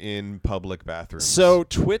stream in public bathrooms. So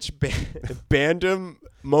Twitch banned him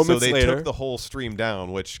moments so they later. took the whole stream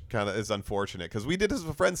down, which kind of is unfortunate because we did as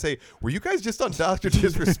a friend say, "Were you guys just on Dr.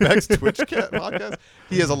 Disrespect's Twitch podcast?"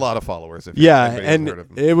 He has a lot of followers. If Yeah, anybody hasn't and heard of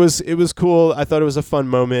him. it was cool. I thought it was a fun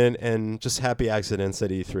moment and just happy accidents at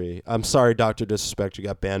E3. I'm sorry, Dr. Disrespect, you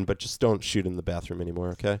got banned, but just don't shoot in the bathroom anymore,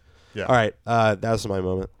 okay? Yeah. All right, that was my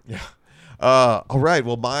moment. Yeah. All right.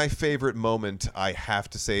 Well, my favorite moment, I have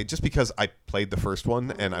to say, just because I played the first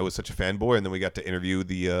one and I was such a fanboy, and then we got to interview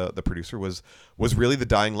the producer, was really the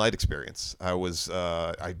Dying Light experience. I'm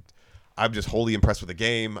just wholly impressed with the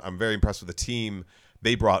game. I'm very impressed with the team.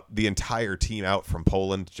 They brought the entire team out from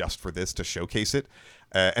Poland just for this to showcase it.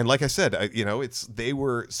 And like I said, they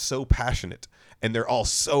were so passionate, and they're all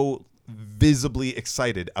so visibly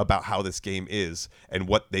excited about how this game is and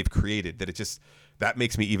what they've created that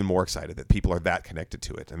makes me even more excited that people are that connected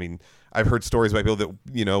to it. I mean, I've heard stories about people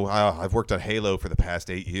that, I've worked on Halo for the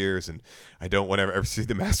past 8 years and I don't want to ever see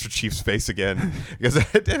the Master Chief's face again because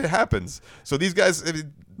it happens. So these guys,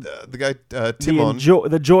 the guy Timon,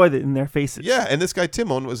 the joy in their faces. yeah, and this guy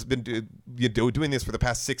Timon has been doing this for the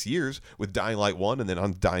past 6 years with Dying Light 1 and then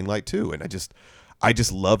on Dying Light 2, and I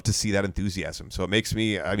just love to see that enthusiasm. So it makes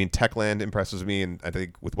me, Techland impresses me, and I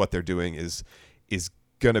think with what they're doing is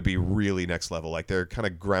going to be really next level. Like, they're kind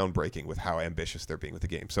of groundbreaking with how ambitious they're being with the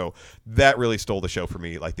game. So that really stole the show for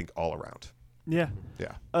me, I think, all around. Yeah.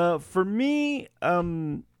 Yeah. For me,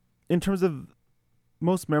 in terms of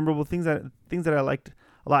most memorable things that I liked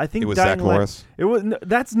a lot, I think It was Dying Zach Light, Morris. It was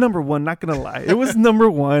that's number one. Not gonna lie, it was number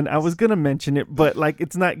one. I was gonna mention it, but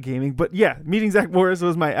it's not gaming. But yeah, meeting Zach Morris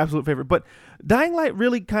was my absolute favorite. But Dying Light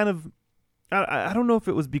really kind of, I don't know if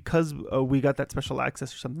it was because we got that special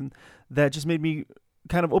access or something that just made me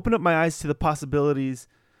kind of open up my eyes to the possibilities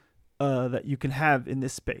that you can have in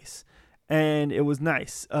this space, and it was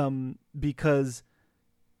nice because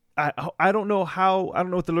I don't know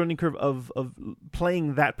what the learning curve of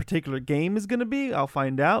playing that particular game is going to be. I'll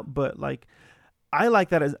find out, but I like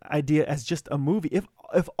that idea as just a movie.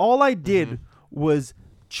 If all I did was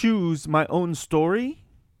choose my own story,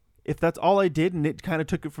 if that's all I did and it kind of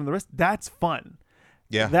took it from the rest, that's fun.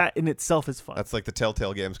 Yeah. That in itself is fun. That's like the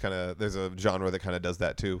Telltale games kind of, there's a genre that kind of does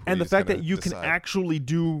that too. And the fact that you can actually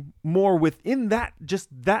do more within that, just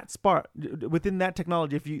that spot, within that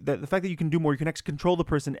technology, the fact that you can do more, you can actually control the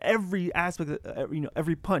person, every aspect,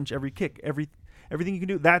 every punch, every kick, everything you can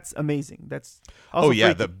do, that's amazing. That's also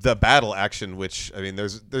freaky. the battle action, which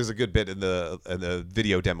there's a good bit in the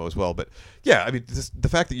video demo as well. But yeah, the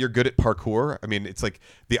fact that you're good at parkour, it's like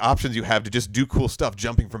the options you have to just do cool stuff,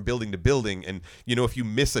 jumping from building to building, and if you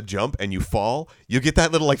miss a jump and you fall, you get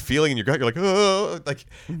that little feeling in your gut. You're like, oh,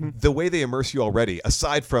 the way they immerse you already.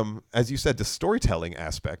 Aside from, as you said, the storytelling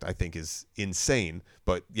aspect, I think is insane.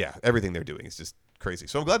 But yeah, everything they're doing is just crazy.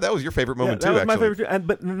 So I'm glad that was your favorite moment that too. was actually, my favorite too.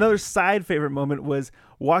 But another side favorite moment was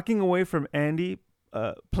walking away from Andy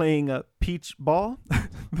playing a peach ball,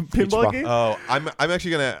 pinball game. Oh, I'm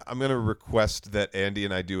actually gonna request that Andy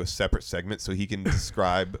and I do a separate segment so he can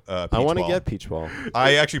describe. Peach I want to Ball. get Peach Ball.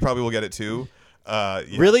 I actually probably will get it too. Yeah.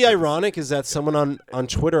 Really ironic is that someone on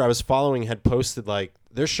Twitter I was following had posted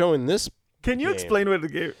they're showing this. Can you game. explain what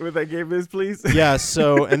that game is, please? Yeah.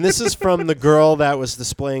 So, and this is from the girl that was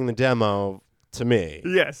displaying the demo to me.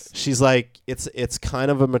 Yes. She's like, it's kind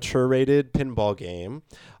of a mature rated pinball game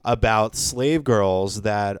about slave girls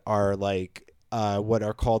that are what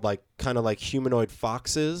are called like kind of like humanoid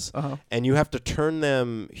foxes, Uh-huh. and you have to turn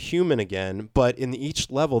them human again. But in each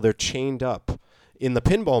level, they're chained up in the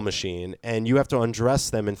pinball machine, and you have to undress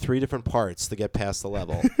them in 3 different parts to get past the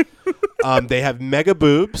level. They have mega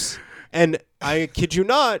boobs, and I kid you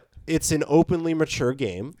not, it's an openly mature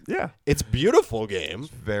game. Yeah. It's a beautiful game.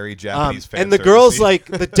 Very Japanese fan and the service-y. girl's like,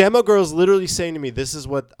 the demo girl's literally saying to me, "This is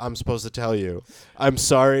what I'm supposed to tell you. I'm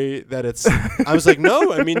sorry that it's." I was like,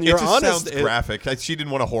 "No, I mean it you're just honest." sounds graphic. She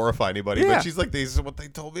didn't want to horrify anybody, Yeah. but she's like, "This is what they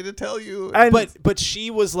told me to tell you." And But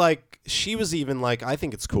she was like, she was even like, "I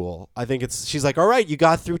think it's cool. I think it's." She's like, "All right, you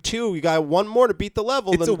got through 2. You got 1 more to beat the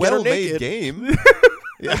level. It's then a get her well-made naked." game.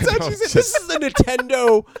 Yeah, That's what she said. This is a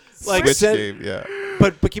Nintendo like Switch sent- game. Yeah.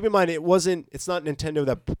 But keep in mind, it's not Nintendo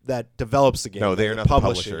that develops the game. No, they are not the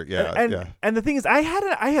publisher. Yeah, and yeah. and the thing is, I had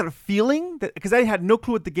a feeling that, because I had no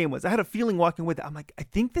clue what the game was. I had a feeling walking with it. I'm like, I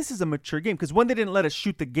think this is a mature game, because 1, they didn't let us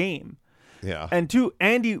shoot the game, Yeah. and 2,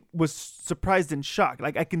 Andy was surprised and shocked.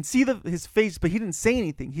 Like I can see his face, but he didn't say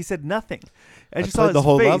anything. He said nothing. I just saw played his the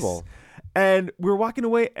whole face. level. And we were walking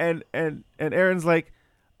away, and Aaron's like,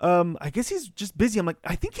 I guess he's just busy. I'm like,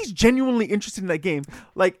 I think he's genuinely interested in that game.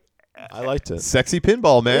 Like, I liked it. Sexy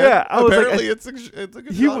pinball, man. Yeah, I was like, Apparently it's a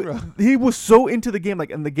good genre. he was so into the game, like,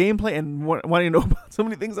 and the gameplay, and wanting to know about so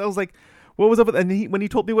many things. I was like, what was up with? And when he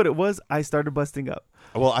told me what it was, I started busting up.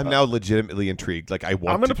 Well, I'm now legitimately intrigued. Like, I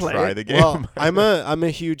want to play try it. the game. Well, I'm a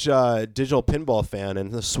huge digital pinball fan,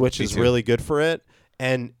 and the Switch Me is too. really good for it.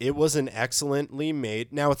 And it was an excellently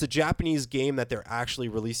made. Now, it's a Japanese game that they're actually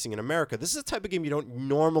releasing in America. This is the type of game you don't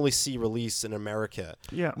normally see released in America.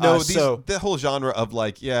 Yeah. No, so the whole genre of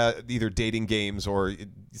like, either dating games or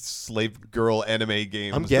slave girl anime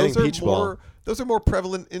games. I'm getting those are Peach Ball. Those are more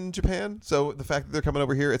prevalent in Japan. So the fact that they're coming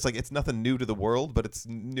over here, it's like it's nothing new to the world, but it's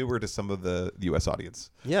newer to some of the U.S. audience.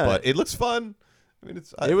 Yeah. but it looks fun. I mean,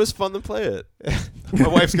 it was fun to play it. My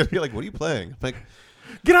wife's gonna be like, "What are you playing?" I'm like,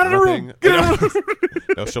 Get out of the room. nothing. Get out of the room.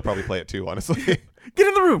 No, she'll probably play it too. Honestly. Get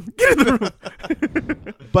in the room. Get in the room.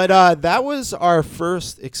 But that was our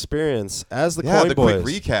first experience as the Coin the Boys.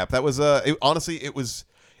 quick recap. That was honestly, it was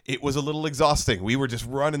a little exhausting. We were just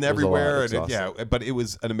running was a lot everywhere, and exhausting. but it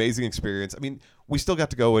was an amazing experience. I mean, we still got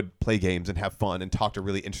to go and play games and have fun and talk to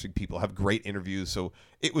really interesting people, have great interviews. So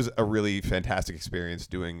it was a really fantastic experience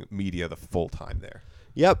doing media the full time there.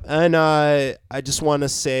 Yep, and I just want to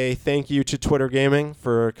say thank you to Twitter Gaming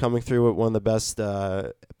for coming through with one of the best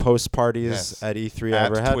post parties Yes. at E3 I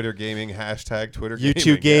ever had. Twitter Gaming, # Twitter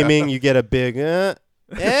YouTube Gaming. Gaming, you get a big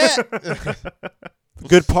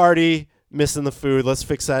good party. Missing the food. Let's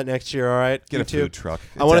fix that next year. All right, Get a YouTube. food truck.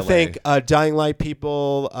 I want to It's thank Dying Light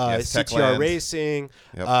people, Yes, CTR Techland. Racing,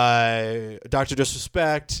 Yep. Dr.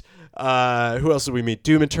 Disrespect. Who else did we meet?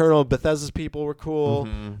 Doom Eternal. Bethesda's people were cool.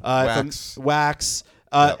 Wax. From Wax.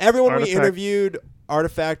 Yep. Everyone we Artifact. interviewed,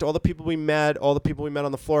 Artifact, all the people we met, all the people we met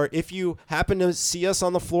on the floor. If you happen to see us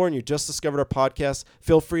on the floor and you just discovered our podcast,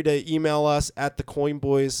 feel free to email us at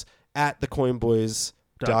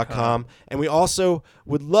thecoinboys@thecoinboys.com. And we also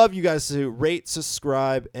would love you guys to rate,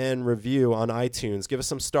 subscribe, and review on iTunes. Give us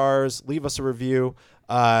some stars. Leave us a review.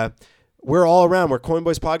 We're all around. We're Coin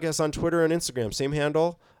Boys Podcast on Twitter and Instagram. Same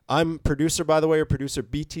handle. I'm producer, by the way, or producer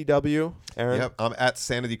BTW. Aaron. Yep, I'm at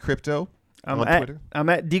Sanity Crypto I'm on at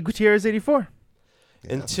Twitter. D Gutierrez 84.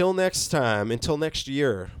 Until next time, until next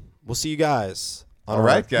year, we'll see you guys. On All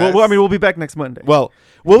right, our- guys. Well, I mean, we'll be back next Monday. Well,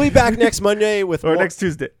 we'll be back next Monday with or more- next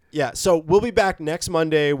Tuesday. Yeah, so we'll be back next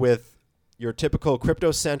Monday with your typical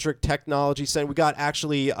crypto-centric technology. We got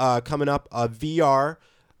actually coming up a VR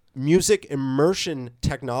music immersion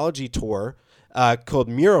technology tour called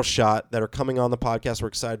Mural Shot that are coming on the podcast. We're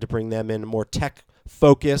excited to bring them in, more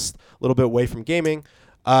tech-focused, a little bit away from gaming.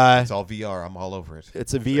 It's all VR. I'm all over it.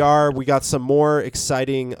 It's a VR. We got some more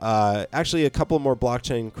exciting, actually a couple more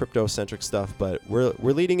blockchain crypto-centric stuff, but we're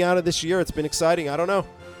leading out of this year. It's been exciting. I don't know.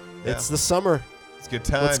 Yeah. It's the summer. It's a good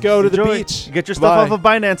time. Let's go to the Enjoy. beach. Get your stuff Bye. off of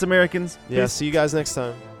Binance, Americans. Yeah, Peace. see you guys next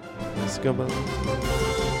time. Let's go. Bye.